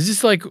Is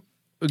this like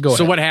go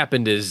so ahead. what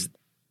happened is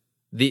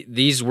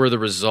these were the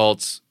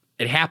results.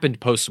 It happened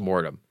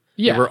post-mortem.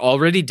 Yeah. They were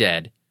already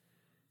dead.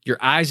 Your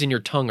eyes and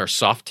your tongue are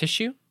soft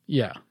tissue,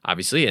 Yeah.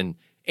 obviously, and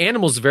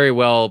animals very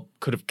well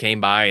could have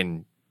came by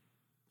and,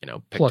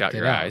 picked Plucked out it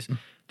your out. eyes.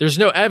 There's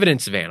no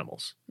evidence of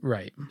animals.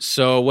 Right.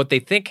 So what they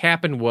think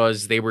happened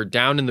was they were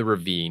down in the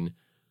ravine,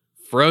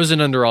 frozen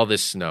under all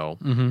this snow.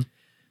 Mm-hmm.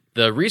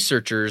 The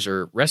researchers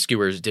or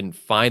rescuers didn't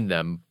find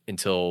them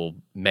until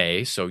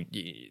May. So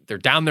they're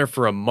down there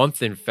for a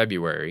month in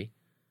February,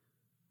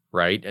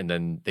 right? And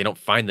then they don't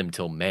find them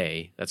till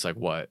May. That's like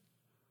what?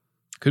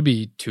 Could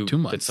be 2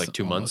 months. That's like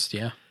 2 months. almost,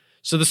 Yeah.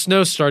 So the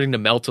snow's starting to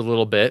melt a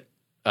little bit.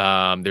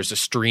 There's a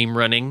stream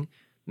running,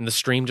 and the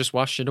stream just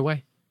washed it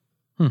away.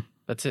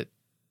 That's it.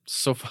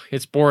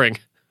 It's boring.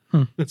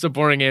 It's a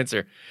boring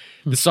answer.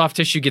 The soft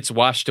tissue gets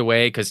washed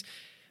away because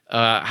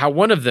how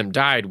one of them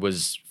died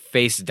was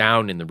face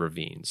down in the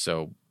ravine.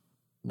 So,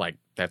 like,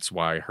 that's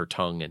why her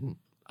tongue and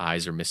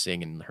eyes are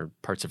missing and her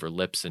parts of her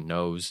lips and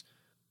nose.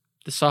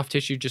 The soft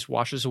tissue just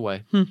washes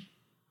away.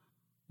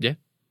 Yeah.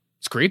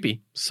 It's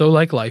creepy. So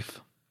like life.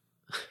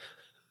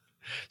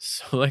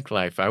 So like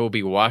life, I will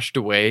be washed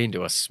away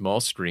into a small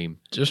stream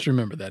Just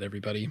remember that,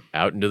 everybody.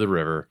 out into the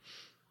river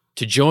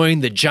to join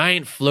the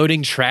giant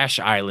floating trash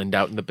island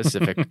out in the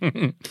Pacific.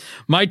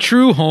 My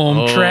true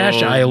home,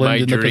 Trash Oh, Island my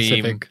in the dream.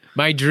 Pacific.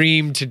 My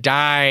dream to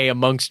die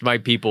amongst my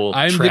people.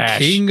 I'm Trash.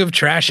 the king of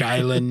Trash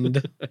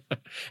Island.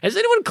 Has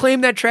anyone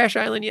claimed that trash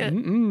island yet?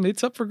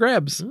 It's up for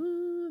grabs.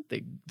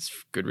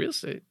 It's good real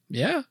estate.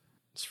 Yeah.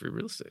 It's free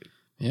real estate.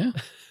 Yeah.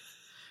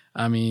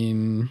 I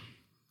mean,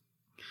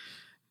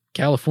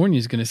 California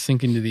is going to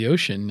sink into the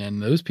ocean,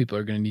 and those people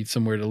are going to need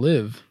somewhere to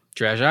live.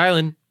 Trash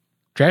island.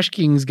 Trash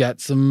King's got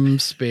some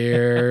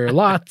spare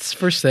lots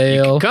for You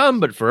sale. can come,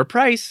 but for a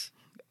price.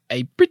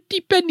 A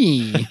pretty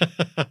penny.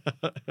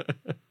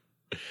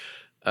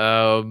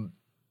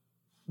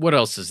 What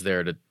else is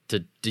there to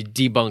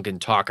debunk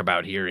and talk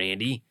about here,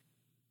 Andy?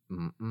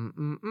 Do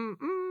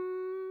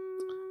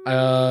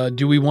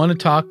we want to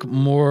talk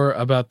more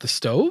about the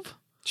stove?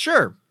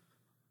 Sure.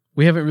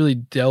 We haven't really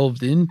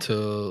delved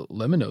into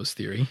Lemino's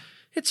theory.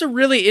 It's a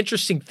really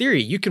interesting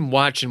theory. You can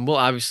watch, and we'll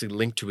obviously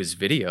link to his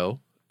video.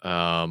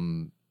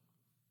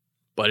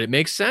 But it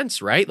makes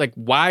sense, right? Like,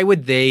 why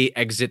would they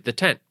exit the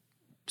tent?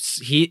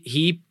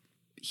 He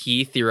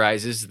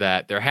theorizes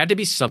that there had to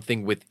be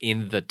something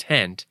within the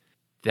tent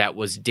that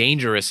was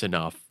dangerous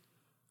enough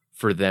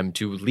for them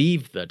to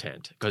leave the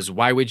tent. Because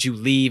why would you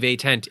leave a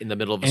tent in the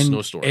middle of a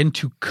snowstorm? And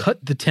to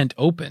cut the tent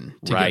open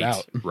to right, get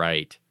out.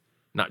 right.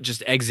 Not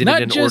just exit Not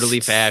it in an just orderly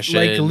fashion.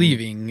 like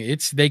leaving.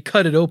 It's they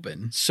cut it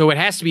open. So it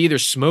has to be either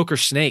smoke or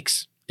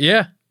snakes.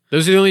 Yeah.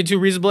 Those are the only two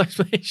reasonable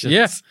explanations.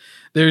 Yeah.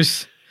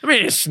 There's I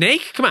mean, a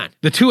snake? Come on.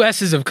 The two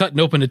S's have cut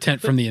open a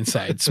tent from the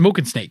inside.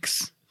 Smoking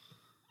snakes.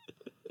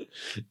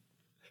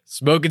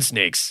 Smoking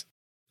snakes.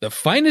 The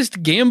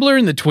finest gambler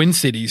in the Twin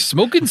Cities.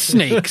 Smoking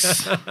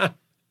snakes.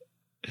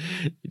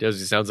 He does.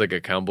 He sounds like a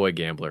cowboy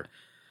gambler.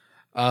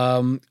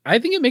 I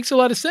think it makes a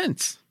lot of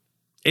sense.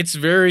 It's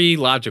very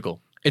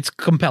logical. It's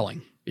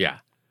compelling. Yeah.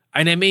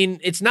 And I mean,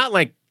 it's not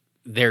like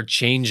they're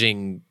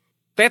changing.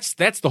 That's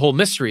the whole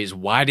mystery is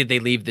why did they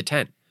leave the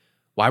tent?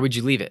 Why would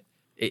you leave it?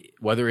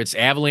 Whether it's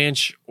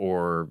avalanche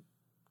or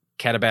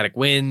katabatic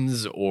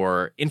winds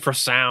or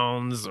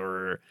infrasounds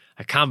or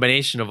a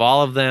combination of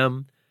all of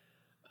them,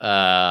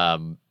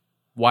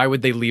 why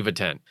would they leave a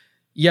tent?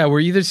 Yeah,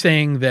 we're either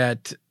saying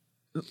that,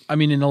 I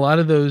mean, in a lot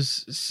of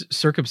those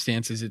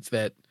circumstances, it's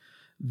that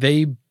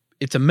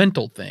it's a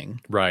mental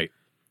thing. Right.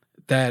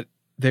 That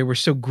they were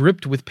so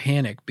gripped with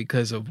panic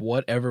because of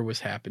whatever was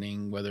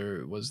happening,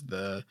 whether it was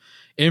the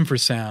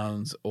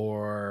infrasounds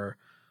or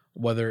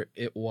whether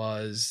it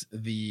was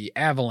the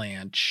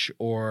avalanche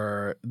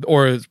or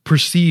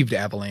perceived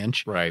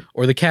avalanche, right,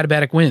 or the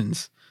katabatic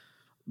winds.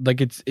 Like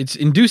it's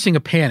inducing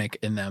a panic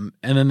in them,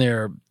 and then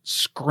they're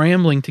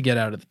scrambling to get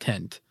out of the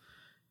tent,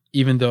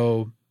 even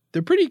though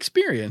they're pretty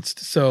experienced.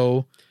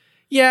 So,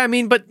 yeah, I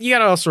mean, but you got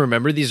to also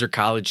remember these are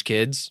college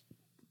kids.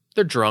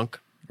 They're drunk.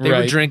 They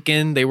were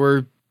drinking. They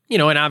were,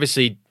 and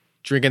obviously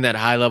drinking that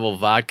high level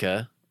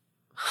vodka.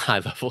 High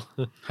level.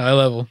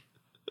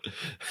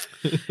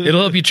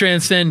 It'll help you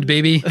transcend,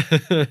 baby.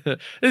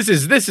 This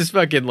is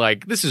fucking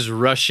this is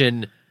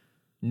Russian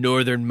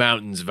Northern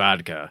Mountains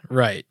vodka.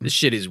 Right. This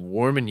shit is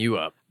warming you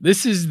up.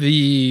 This is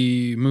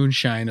the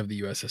moonshine of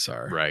the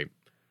USSR. Right.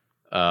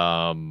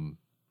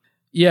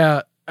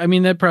 Yeah, I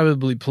mean, that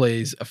probably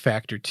plays a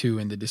factor too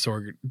in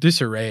the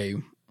disarray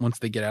once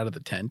they get out of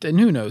the tent. And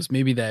who knows,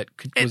 maybe that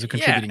was a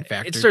contributing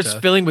factor. It starts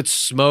filling with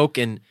smoke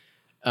and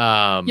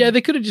yeah,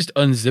 they could have just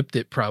unzipped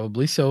it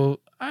probably. So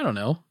I don't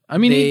know. I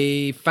mean,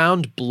 they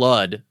found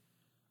blood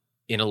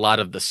in a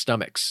lot of the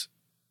stomachs.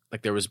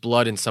 Like there was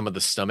blood in some of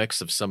the stomachs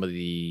of some of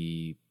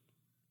the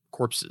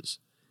corpses.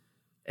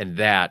 And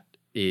that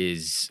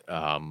is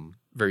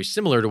very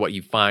similar to what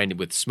you find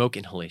with smoke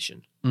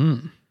inhalation.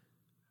 Mm.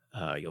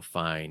 You'll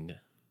find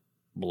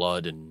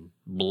blood, and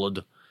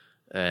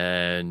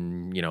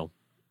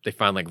they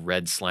find like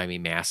red slimy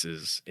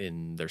masses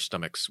in their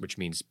stomachs, which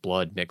means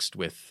blood mixed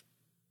with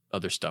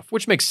other stuff,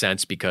 which makes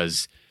sense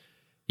because,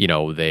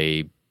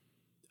 they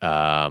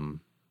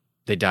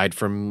died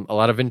from a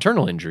lot of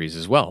internal injuries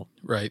as well.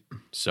 Right.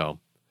 So,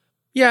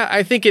 yeah,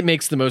 I think it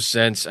makes the most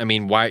sense. I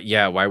mean,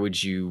 why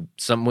would you,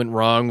 something went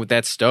wrong with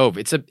that stove.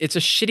 It's it's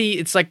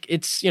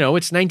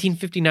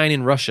 1959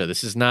 in Russia.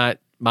 This is not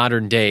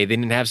modern day. They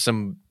didn't have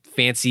some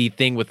fancy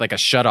thing with like a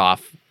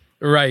shutoff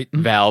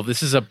valve.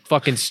 This is a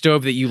fucking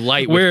stove that you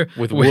light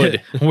with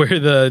wood. Where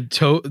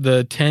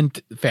the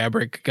tent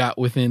fabric got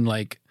within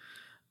like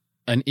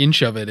an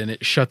inch of it and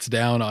it shuts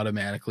down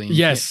automatically. And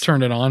yes. You can't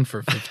turn it on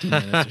for 15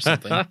 minutes or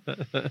something.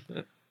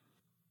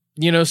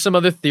 Some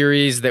other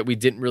theories that we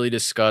didn't really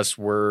discuss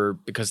were,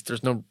 because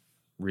there's no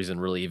reason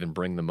really even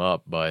bring them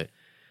up, but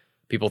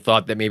people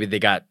thought that maybe they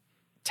got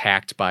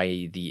attacked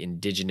by the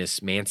indigenous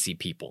Mansi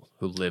people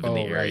who live in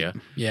the area.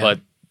 Right. Yeah.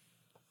 But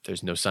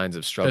there's no signs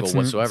of struggle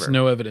whatsoever. There's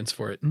no evidence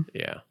for it.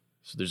 Yeah.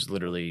 So there's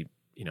literally,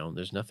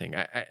 there's nothing.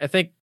 I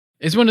think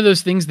it's one of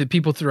those things that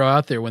people throw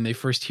out there when they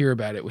first hear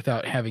about it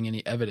without having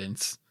any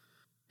evidence.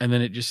 And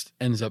then it just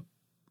ends up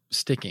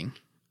sticking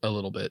a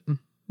little bit.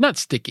 Not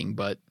sticking,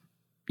 but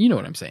you know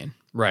what I'm saying.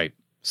 Right.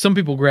 Some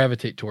people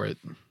gravitate toward it,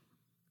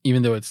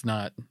 even though it's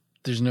not.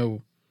 There's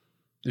no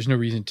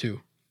reason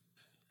to.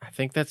 I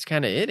think that's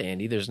kind of it,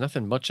 Andy. There's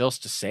nothing much else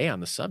to say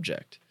on the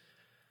subject.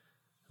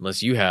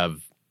 Unless you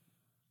have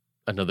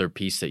another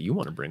piece that you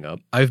want to bring up.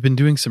 You been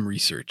doing some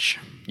research.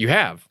 You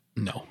have?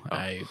 No,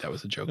 that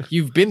was a joke.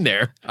 You've been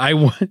there. I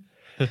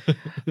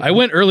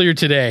went earlier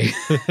today.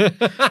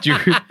 Do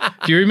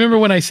you remember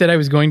when I said I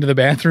was going to the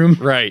bathroom?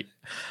 Right.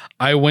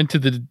 I went to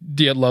the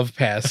Dyatlov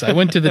Pass. I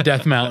went to the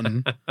Death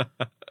Mountain.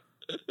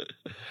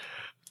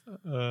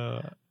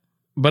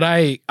 But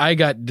I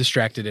got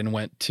distracted and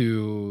went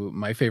to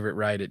my favorite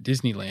ride at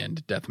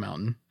Disneyland, Death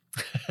Mountain.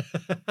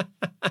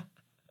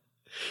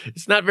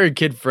 It's not very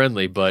kid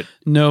friendly, but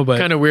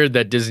kind of weird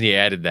that Disney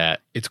added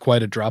that. It's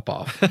quite a drop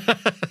off.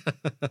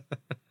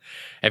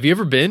 Have you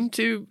ever been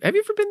to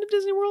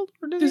Disney World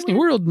or Disney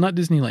World, not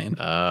Disneyland?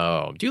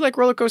 Oh, do you like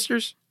roller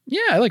coasters?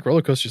 Yeah, I like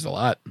roller coasters a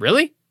lot.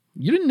 Really?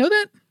 You didn't know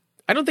that?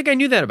 I don't think I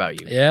knew that about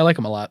you. Yeah, I like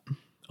them a lot.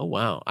 Oh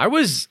wow,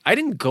 I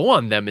didn't go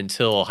on them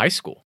until high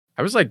school.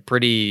 I was like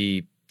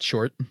pretty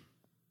short.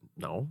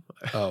 No.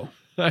 Oh.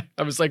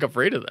 I was like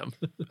afraid of them.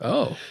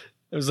 Oh.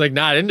 I was like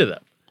not into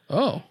them.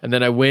 Oh. And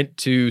then I went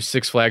to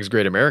Six Flags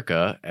Great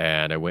America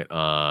and I went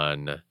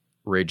on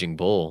Raging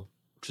Bull,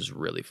 which was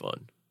really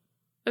fun.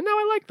 And now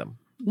I like them.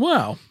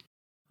 Wow.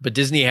 But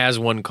Disney has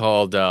one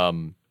called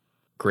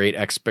Great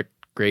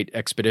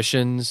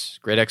Expectations.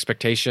 Great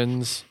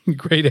Expectations.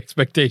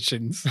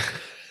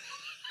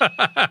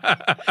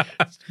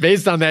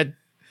 Based on that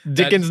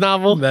Dickens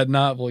novel? That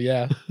novel,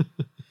 yeah.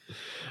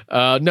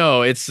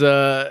 No, it's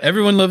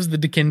Everyone loves the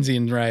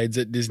Dickensian rides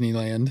at Disney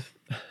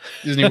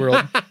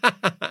World.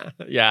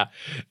 yeah.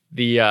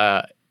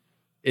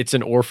 It's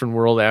an orphan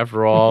world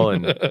after all,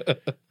 and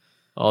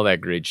all that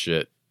great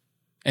shit.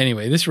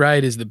 Anyway, this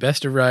ride is the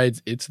best of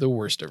rides. It's the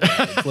worst of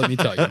rides, let me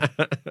tell you.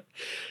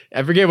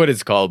 I forget what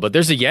it's called, but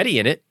there's a Yeti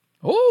in it.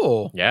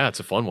 Oh. Yeah, it's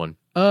a fun one.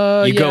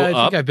 You go I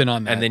up, think I've been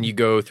on that. And then you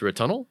go through a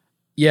tunnel,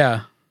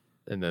 Yeah,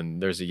 and then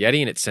there's a Yeti,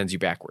 and it sends you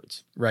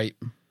backwards. right.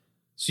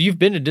 So you've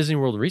been to Disney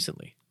World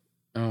recently.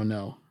 Oh,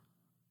 no.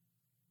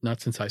 Not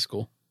since high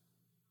school.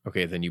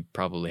 Okay, then you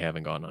probably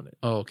haven't gone on it.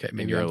 Oh, okay.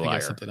 Maybe you're I'm a thinking of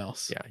liar. something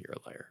else. Yeah, you're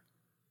a liar.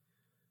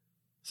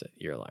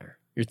 You're a liar.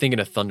 You're thinking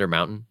of Thunder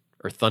Mountain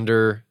or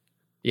Thunder.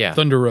 Yeah.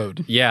 Thunder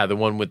Road. Yeah, the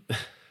one with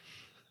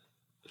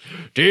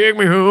Take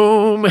Me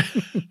Home.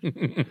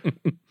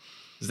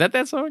 Is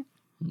that song?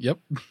 Yep.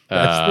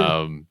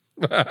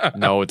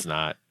 No, it's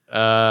not.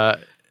 Are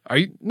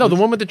you? No, the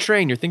one with the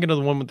train. You're thinking of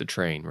the one with the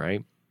train,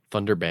 right?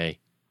 Thunder Bay.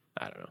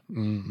 I don't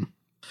know.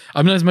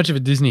 I'm not as much of a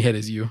Disney head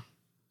as you.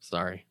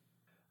 Sorry.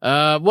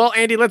 Well,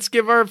 Andy, let's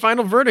give our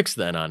final verdicts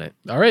then on it.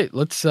 All right,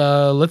 let's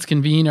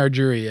convene our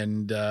jury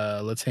and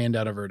let's hand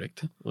out a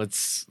verdict.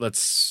 Let's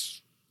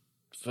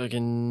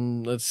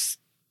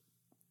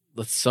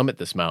summit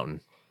this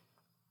mountain.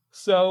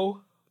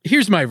 So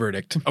here's my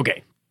verdict.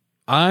 Okay.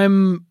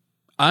 I'm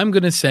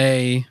gonna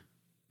say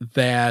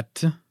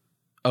that.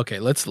 Okay,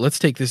 let's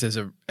take this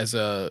as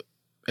a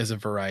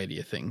variety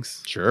of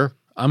things. Sure.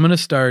 I'm gonna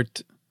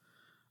start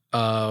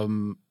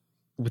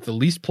with the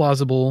least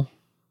plausible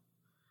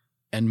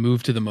and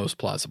move to the most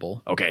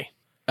plausible. Okay.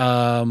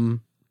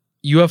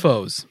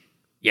 UFOs.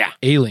 Yeah.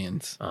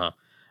 Aliens. Uh-huh.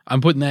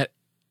 I'm putting that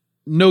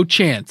no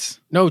chance.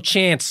 No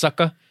chance,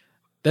 sucker.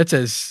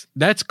 That's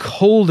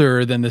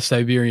colder than the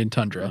Siberian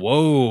tundra.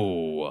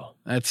 Whoa.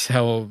 That's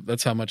how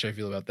much I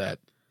feel about that.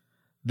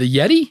 The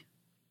Yeti?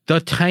 The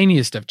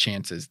tiniest of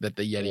chances that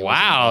the Yeti was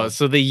Wow. involved.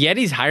 So the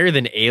Yeti's higher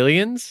than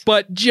aliens?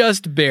 But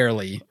just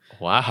barely.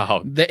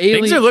 Wow. The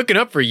Things are looking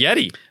up for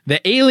Yeti. The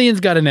aliens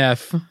got an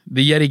F.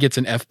 The Yeti gets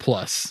an F+.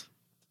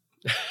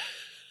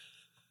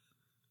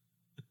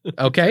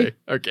 Okay?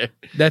 Okay.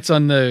 That's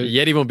on the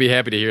Yeti won't be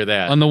happy to hear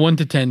that. on the 1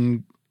 to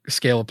 10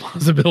 scale of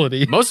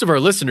plausibility. Most of our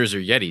listeners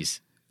are Yetis.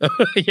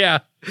 Yeah.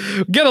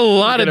 Get a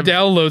lot of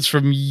downloads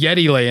from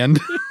Yeti Land.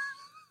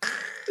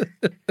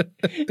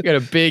 You got a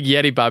big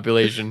Yeti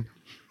population.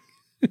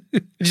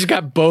 He just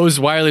got Bose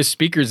wireless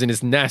speakers in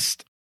his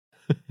nest.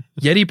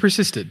 Yeti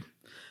persisted.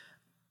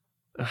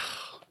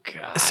 Oh,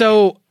 God.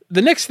 So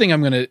the next thing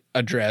I'm going to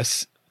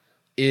address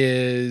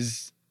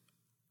is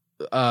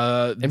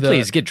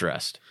please get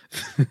dressed.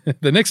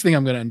 the next thing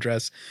I'm going to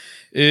address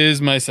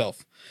is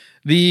myself.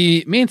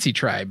 The Mansi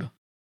tribe.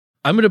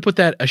 I'm going to put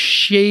that a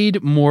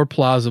shade more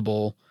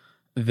plausible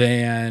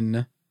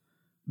than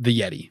the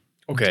Yeti.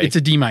 Okay. It's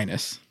a D-.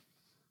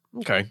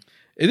 Okay.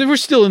 We're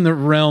still in the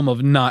realm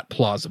of not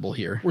plausible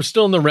here. We're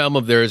still in the realm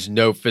of there is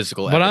no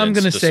physical But evidence. I'm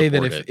going to say that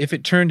support it. if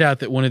it turned out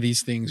that one of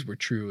these things were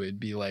true, it'd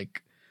be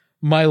like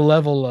my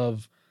level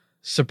of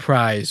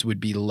surprise would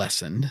be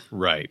lessened.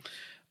 Right.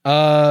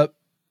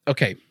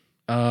 Okay.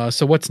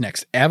 So what's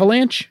next?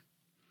 Avalanche?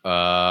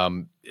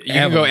 You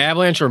can go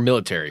avalanche or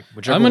military.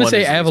 Whichever I'm going to one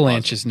say is the least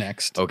avalanche plausible. is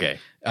next. Okay.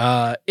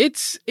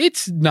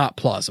 It's not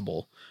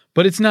plausible,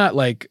 but it's not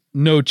like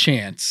no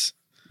chance.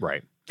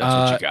 Right.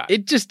 That's what you got.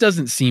 It just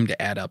doesn't seem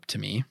to add up to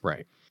me.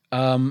 Right.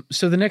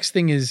 So the next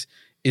thing is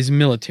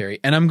military,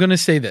 and I'm going to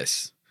say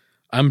this.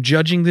 I'm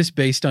judging this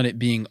based on it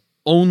being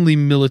only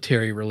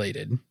military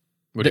related.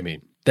 What do you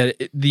mean?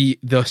 That the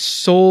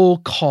sole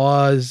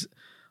cause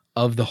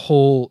of the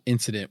whole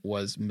incident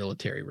was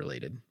military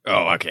related.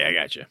 Oh, okay. I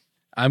got you.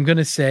 I'm going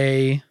to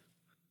say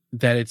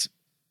that it's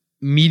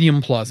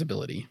medium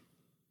plausibility.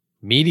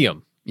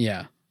 Medium.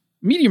 Yeah.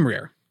 Medium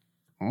rare.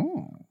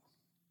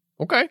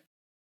 Okay.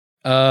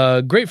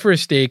 Great for a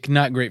steak,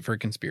 not great for a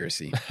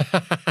conspiracy.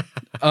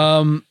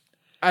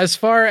 As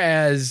far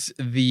as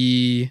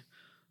the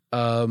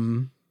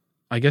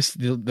I guess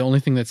the only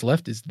thing that's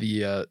left is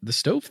the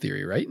stove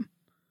theory, right?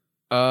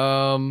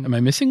 Am I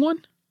missing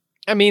one?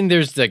 I mean,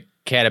 there's the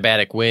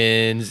catabatic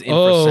winds,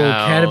 Oh,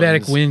 infrasounds.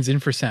 catabatic winds,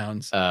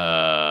 infrasounds.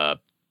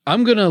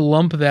 I'm gonna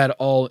lump that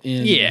all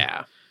in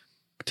Yeah.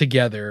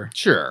 together.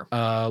 Sure.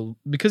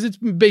 Because it's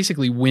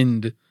basically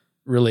wind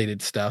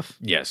related stuff.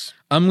 Yes.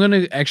 I'm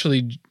gonna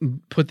actually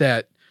put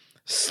that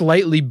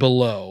slightly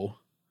below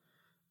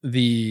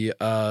the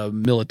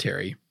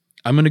military.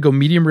 I'm gonna go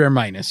medium rare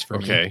minus for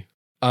me. Okay.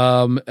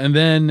 And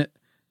then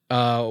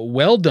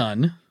well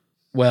done.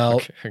 Well,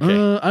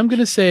 Okay. I'm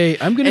gonna say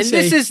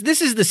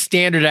this is the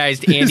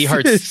standardized Andy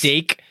Hart is-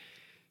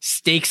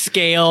 steak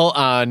scale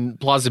on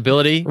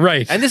plausibility.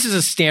 Right. And this is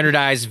a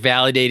standardized,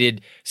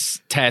 validated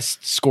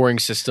test scoring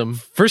system.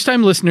 First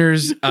time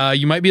listeners,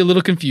 you might be a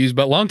little confused,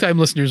 but long time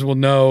listeners will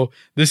know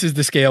this is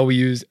the scale we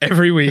use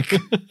every week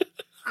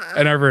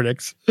in our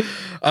verdicts.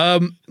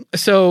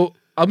 So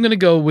I'm gonna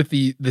go with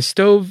the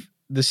stove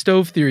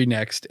theory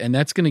next, and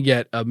that's gonna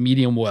get a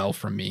medium well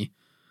from me.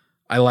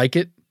 I like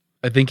it.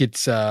 I think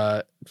it's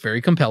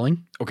very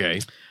compelling. Okay.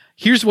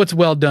 Here's what's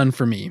well done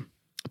for me.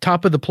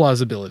 top of the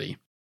plausibility.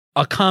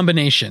 A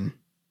combination.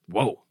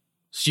 Whoa.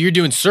 So you're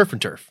doing surf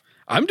and turf.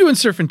 I'm doing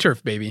surf and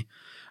turf, baby.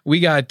 We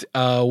got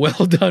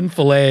well done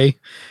filet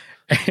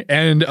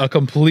and a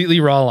completely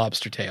raw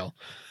lobster tail.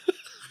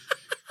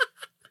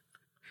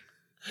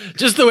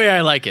 Just the way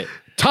I like it.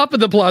 Top of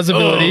the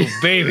plausibility. Oh,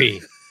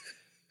 baby.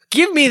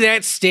 Give me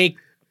that steak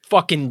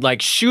fucking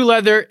like shoe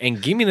leather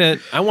and give me that.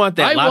 I want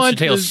that lobster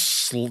tail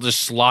just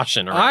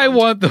sloshing around. I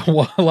want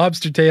the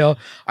lobster tail.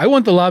 I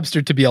want the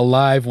lobster to be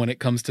alive when it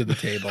comes to the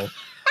table.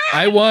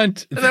 I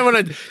want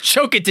to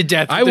choke it to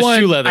death with the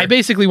shoe leather. I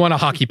basically want a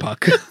hockey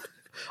puck.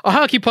 A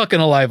hockey puck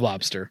and a live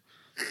lobster.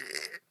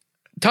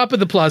 Top of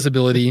the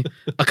plausibility,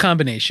 a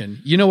combination.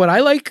 You know what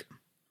I like?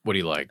 What do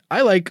you like?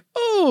 I like,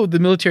 the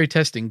military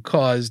testing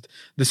caused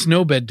the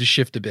snowbed to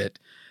shift a bit.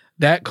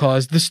 That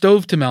caused the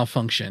stove to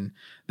malfunction.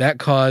 That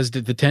caused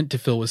the tent to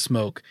fill with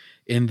smoke.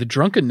 In the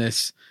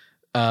drunkenness,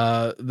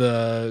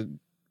 the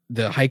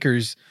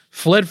hikers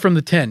fled from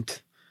the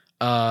tent.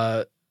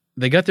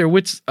 They got their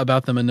wits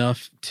about them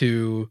enough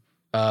to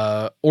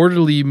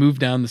orderly move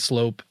down the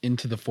slope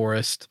into the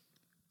forest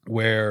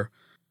where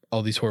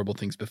all these horrible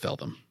things befell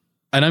them.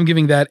 And I'm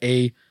giving that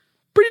a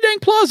pretty dang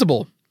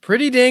plausible.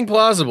 Pretty dang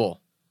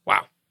plausible.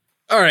 Wow.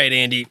 All right,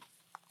 Andy.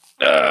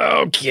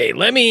 Okay,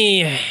 I'm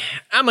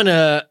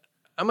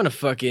gonna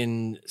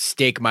fucking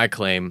stake my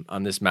claim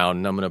on this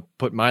mountain. I'm gonna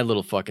put my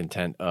little fucking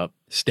tent up.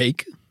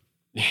 Stake?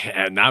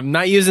 And I'm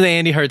not using the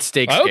Andy Hart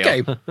stake scale.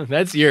 Okay.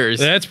 That's yours.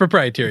 That's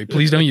proprietary.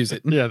 Please don't use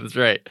it. Yeah, that's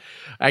right.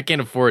 I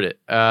can't afford it.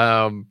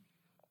 I'm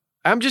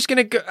just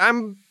gonna go,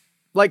 I'm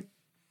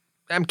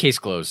case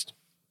closed.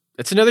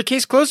 It's another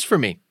case closed for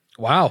me.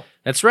 Wow.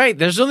 That's right.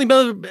 There's only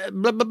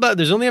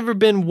ever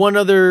been one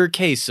other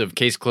case of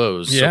case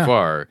closed so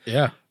far.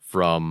 Yeah.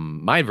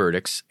 From my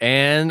verdicts,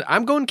 and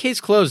I'm going case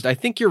closed. I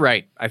think you're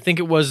right. I think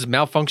it was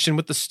malfunction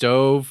with the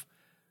stove.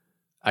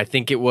 I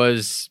think it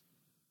was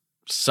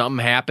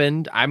something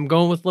happened. I'm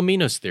going with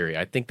Lamino's theory.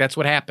 I think that's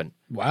what happened.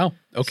 Wow.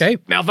 Okay.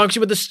 Malfunction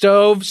with the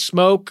stove,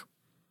 smoke.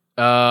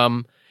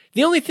 The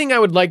only thing I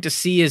would like to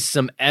see is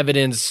some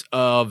evidence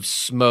of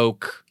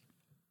smoke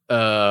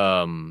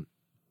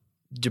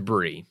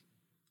debris,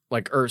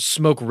 or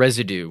smoke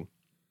residue.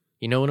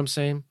 You know what I'm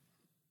saying?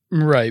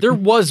 Right. There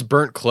was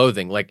burnt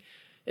clothing.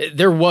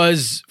 There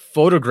was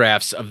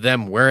photographs of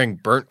them wearing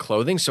burnt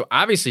clothing. So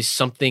obviously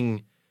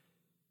something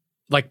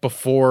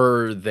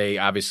before they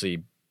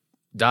obviously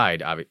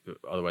died.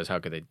 Otherwise, how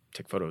could they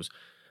take photos?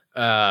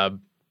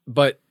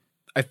 But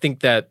I think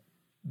that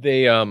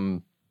they,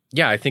 I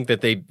think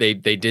that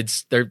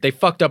they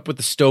fucked up with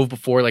the stove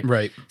before.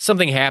 Right.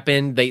 Something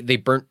happened. They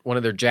burnt one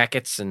of their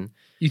jackets and.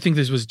 You think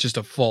this was just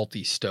a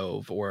faulty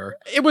stove, or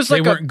it was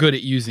they weren't good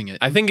at using it?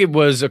 I think it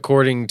was,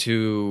 according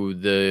to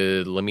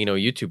the Lamino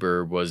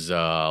YouTuber, was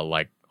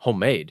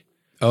homemade.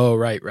 Oh,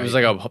 right.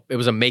 It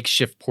was a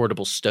makeshift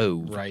portable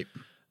stove. Right.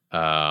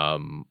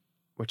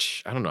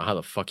 Which I don't know how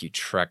the fuck you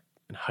trek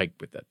and hike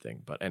with that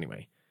thing, but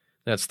anyway,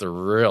 that's the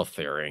real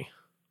theory.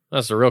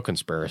 That's the real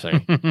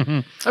conspiracy.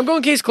 I'm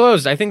going case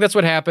closed. I think that's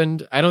what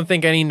happened. I don't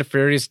think any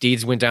nefarious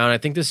deeds went down. I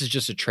think this is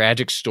just a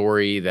tragic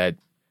story that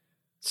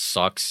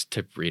sucks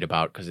to read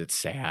about because it's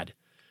sad.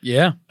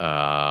 Yeah.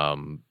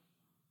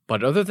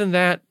 But other than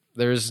that,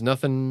 there's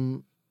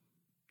nothing.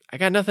 I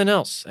got nothing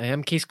else. I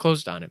am case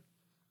closed on it.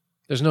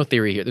 There's no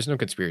theory here. There's no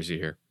conspiracy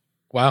here.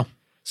 Wow.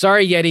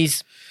 Sorry,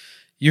 Yetis.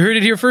 You heard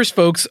it here first,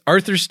 folks.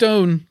 Arthur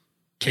Stone,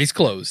 case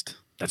closed.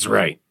 That's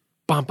right.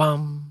 Bum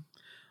bum.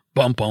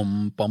 Bum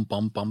bum bum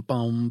bum bum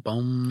bum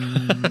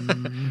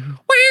bum.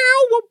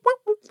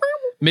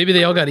 Maybe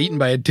they all got eaten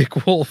by a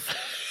dick wolf.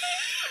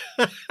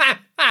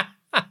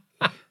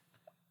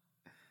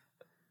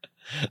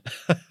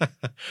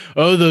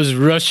 Oh, those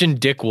Russian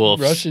dick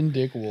wolves. Russian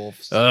dick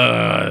wolves.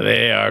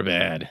 They are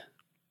bad.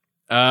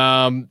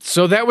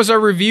 So that was our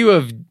review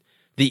of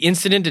the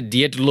incident at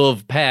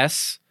Dyatlov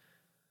Pass.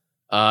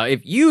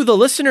 If you, the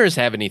listeners,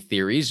 have any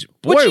theories,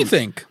 what do you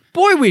think?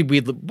 Boy, would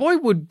we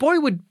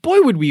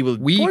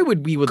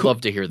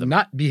love to hear them.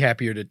 Not be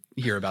happier to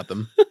hear about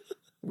them.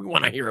 We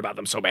want to hear about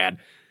them so bad.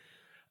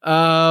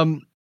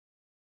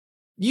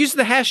 Use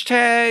the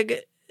hashtag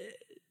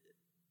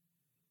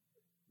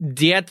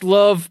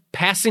Dyatlov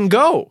Pass and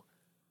Go.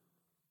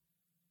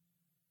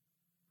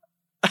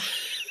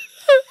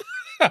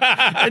 Tweet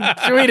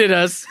at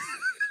us.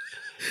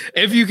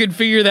 If you can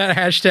figure that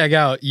hashtag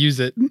out, use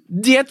it.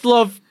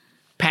 Dyatlov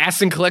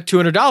Pass and collect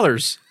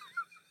 $200.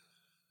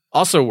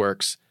 Also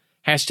works.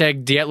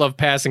 Hashtag Dyatlov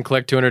Pass and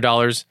collect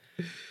 $200.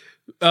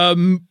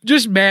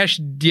 Just mash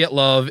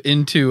Dyatlov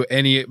into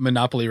any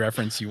Monopoly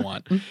reference you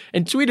want.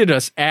 And tweet at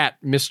us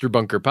at Mr.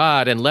 Bunker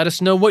Pod and let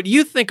us know what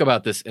you think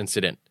about this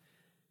incident.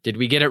 Did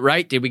we get it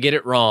right? Did we get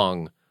it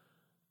wrong?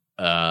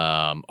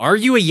 Are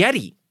you a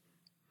Yeti?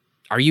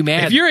 Are you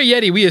mad? If you're a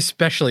Yeti, we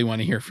especially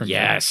want to hear from you.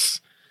 Yes.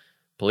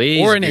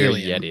 Please. Or an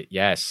alien. Yeti.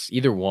 Yes.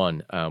 Either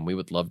one. We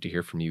would love to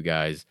hear from you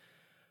guys.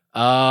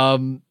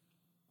 Andy,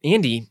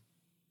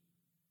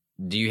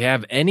 do you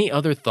have any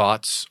other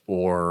thoughts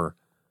or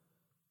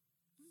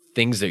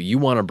things that you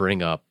want to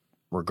bring up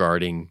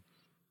regarding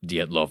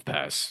Dyatlov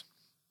Pass?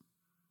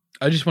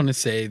 I just want to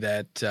say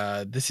that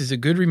this is a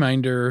good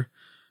reminder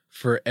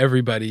for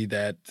everybody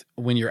that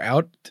when you're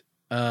out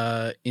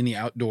in the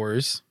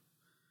outdoors,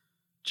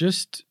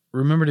 just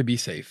remember to be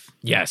safe.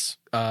 Yes.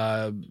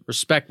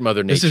 Respect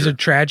Mother Nature. This is a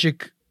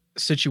tragic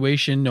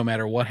situation, no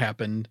matter what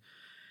happened.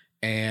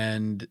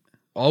 And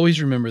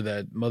always remember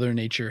that Mother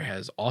Nature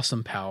has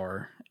awesome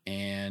power,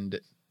 and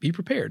be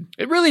prepared.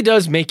 It really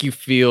does make you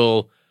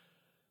feel,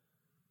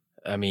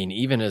 I mean,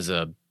 even as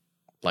a,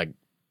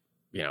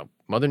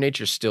 Mother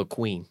Nature's still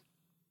Queen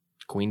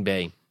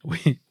Bey.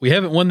 We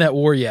haven't won that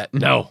war yet.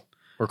 No,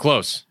 we're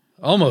close.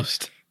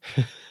 Almost.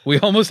 We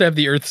almost have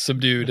the earth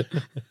subdued.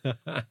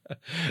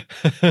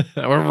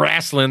 We're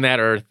wrestling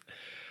that earth.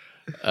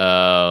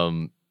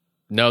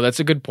 No, that's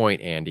a good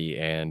point, Andy.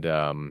 And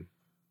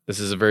this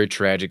is a very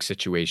tragic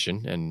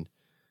situation,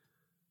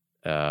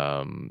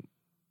 and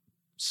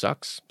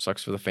sucks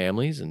for the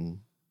families and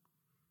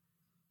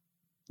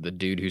the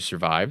dude who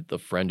survived, the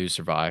friend who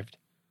survived.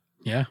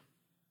 Yeah.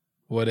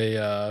 What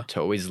a to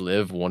always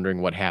live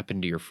wondering what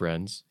happened to your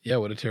friends. Yeah,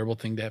 what a terrible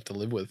thing to have to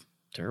live with.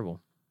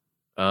 Terrible.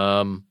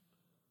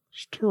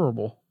 It's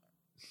terrible.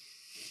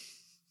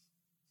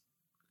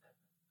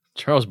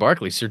 Charles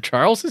Barkley. Sir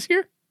Charles is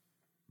here?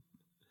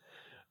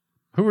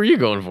 Who are you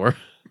going for?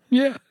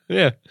 Yeah.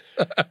 Yeah.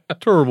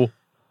 Terrible.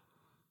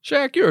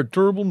 Shaq, you're a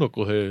terrible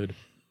knucklehead.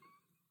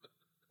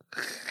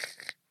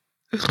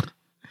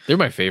 They're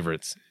my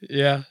favorites.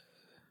 Yeah.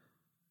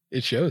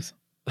 It shows.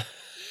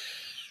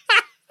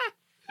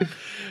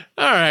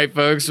 All right,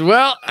 folks.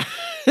 Well,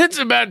 it's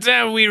about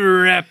time we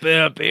wrap it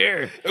up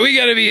here. We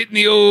got to be hitting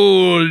the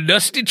old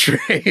dusty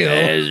trail.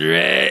 That's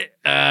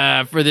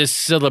right. For this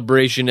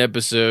celebration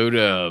episode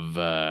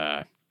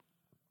of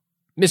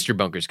Mr.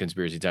 Bunker's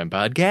Conspiracy Time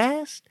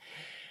podcast.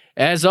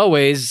 As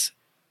always,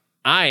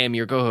 I am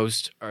your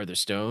co-host, Arthur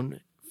Stone,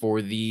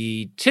 for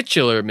the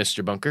titular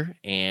Mr. Bunker,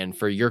 and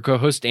for your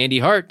co-host, Andy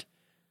Hart,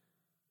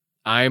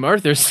 I'm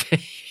Arthur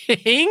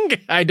saying,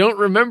 I don't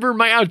remember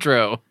my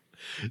outro,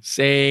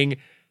 saying,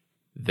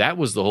 that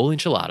was the whole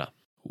enchilada.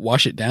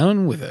 Wash it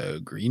down with a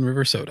Green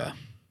River soda.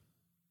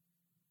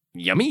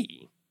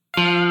 Yummy.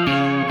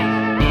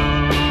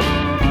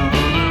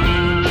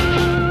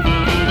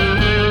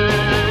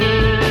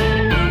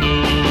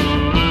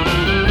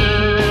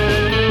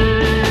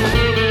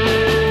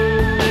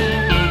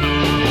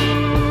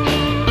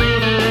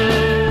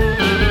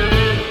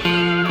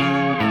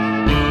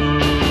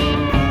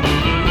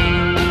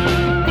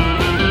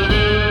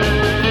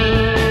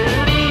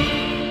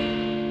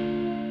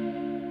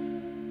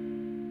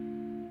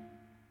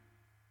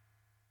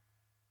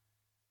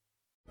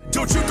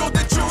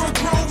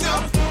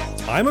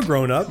 I'm a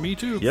grown-up. Me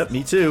too. Yep,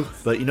 me too.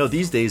 But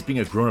these days being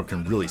a grown-up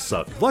can really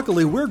suck.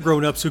 Luckily, we're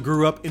grown-ups who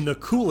grew up in the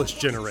coolest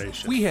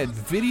generation. We had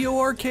video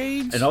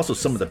arcades. And also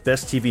some of the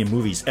best TV and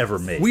movies ever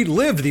made. We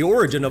lived the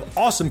origin of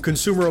awesome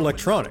consumer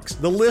electronics.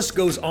 The list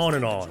goes on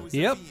and on.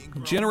 Yep,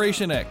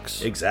 Generation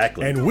X.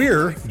 Exactly. And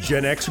we're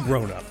Gen X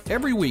grown-up.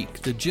 Every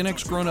week, the Gen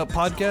X Grown Up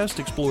podcast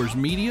explores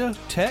media,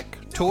 tech,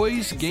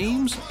 toys,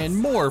 games, and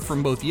more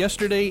from both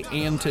yesterday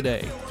and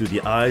today. Through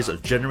the eyes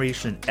of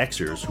Generation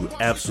Xers who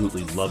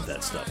absolutely love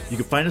that stuff. You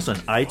can find us on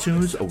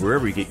iTunes or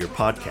wherever you get your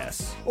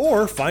podcasts.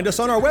 Or find us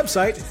on our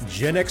website,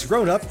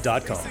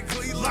 genxgrownup.com.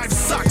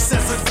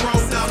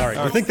 All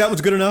right, you think that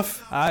was good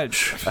enough? I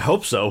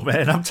hope so,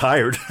 man. I'm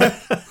tired.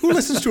 Who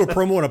listens to a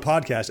promo on a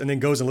podcast and then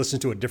goes and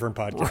listens to a different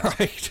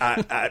podcast?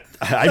 Right.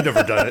 I've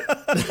never done it.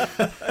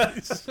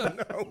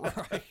 No.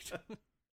 Right.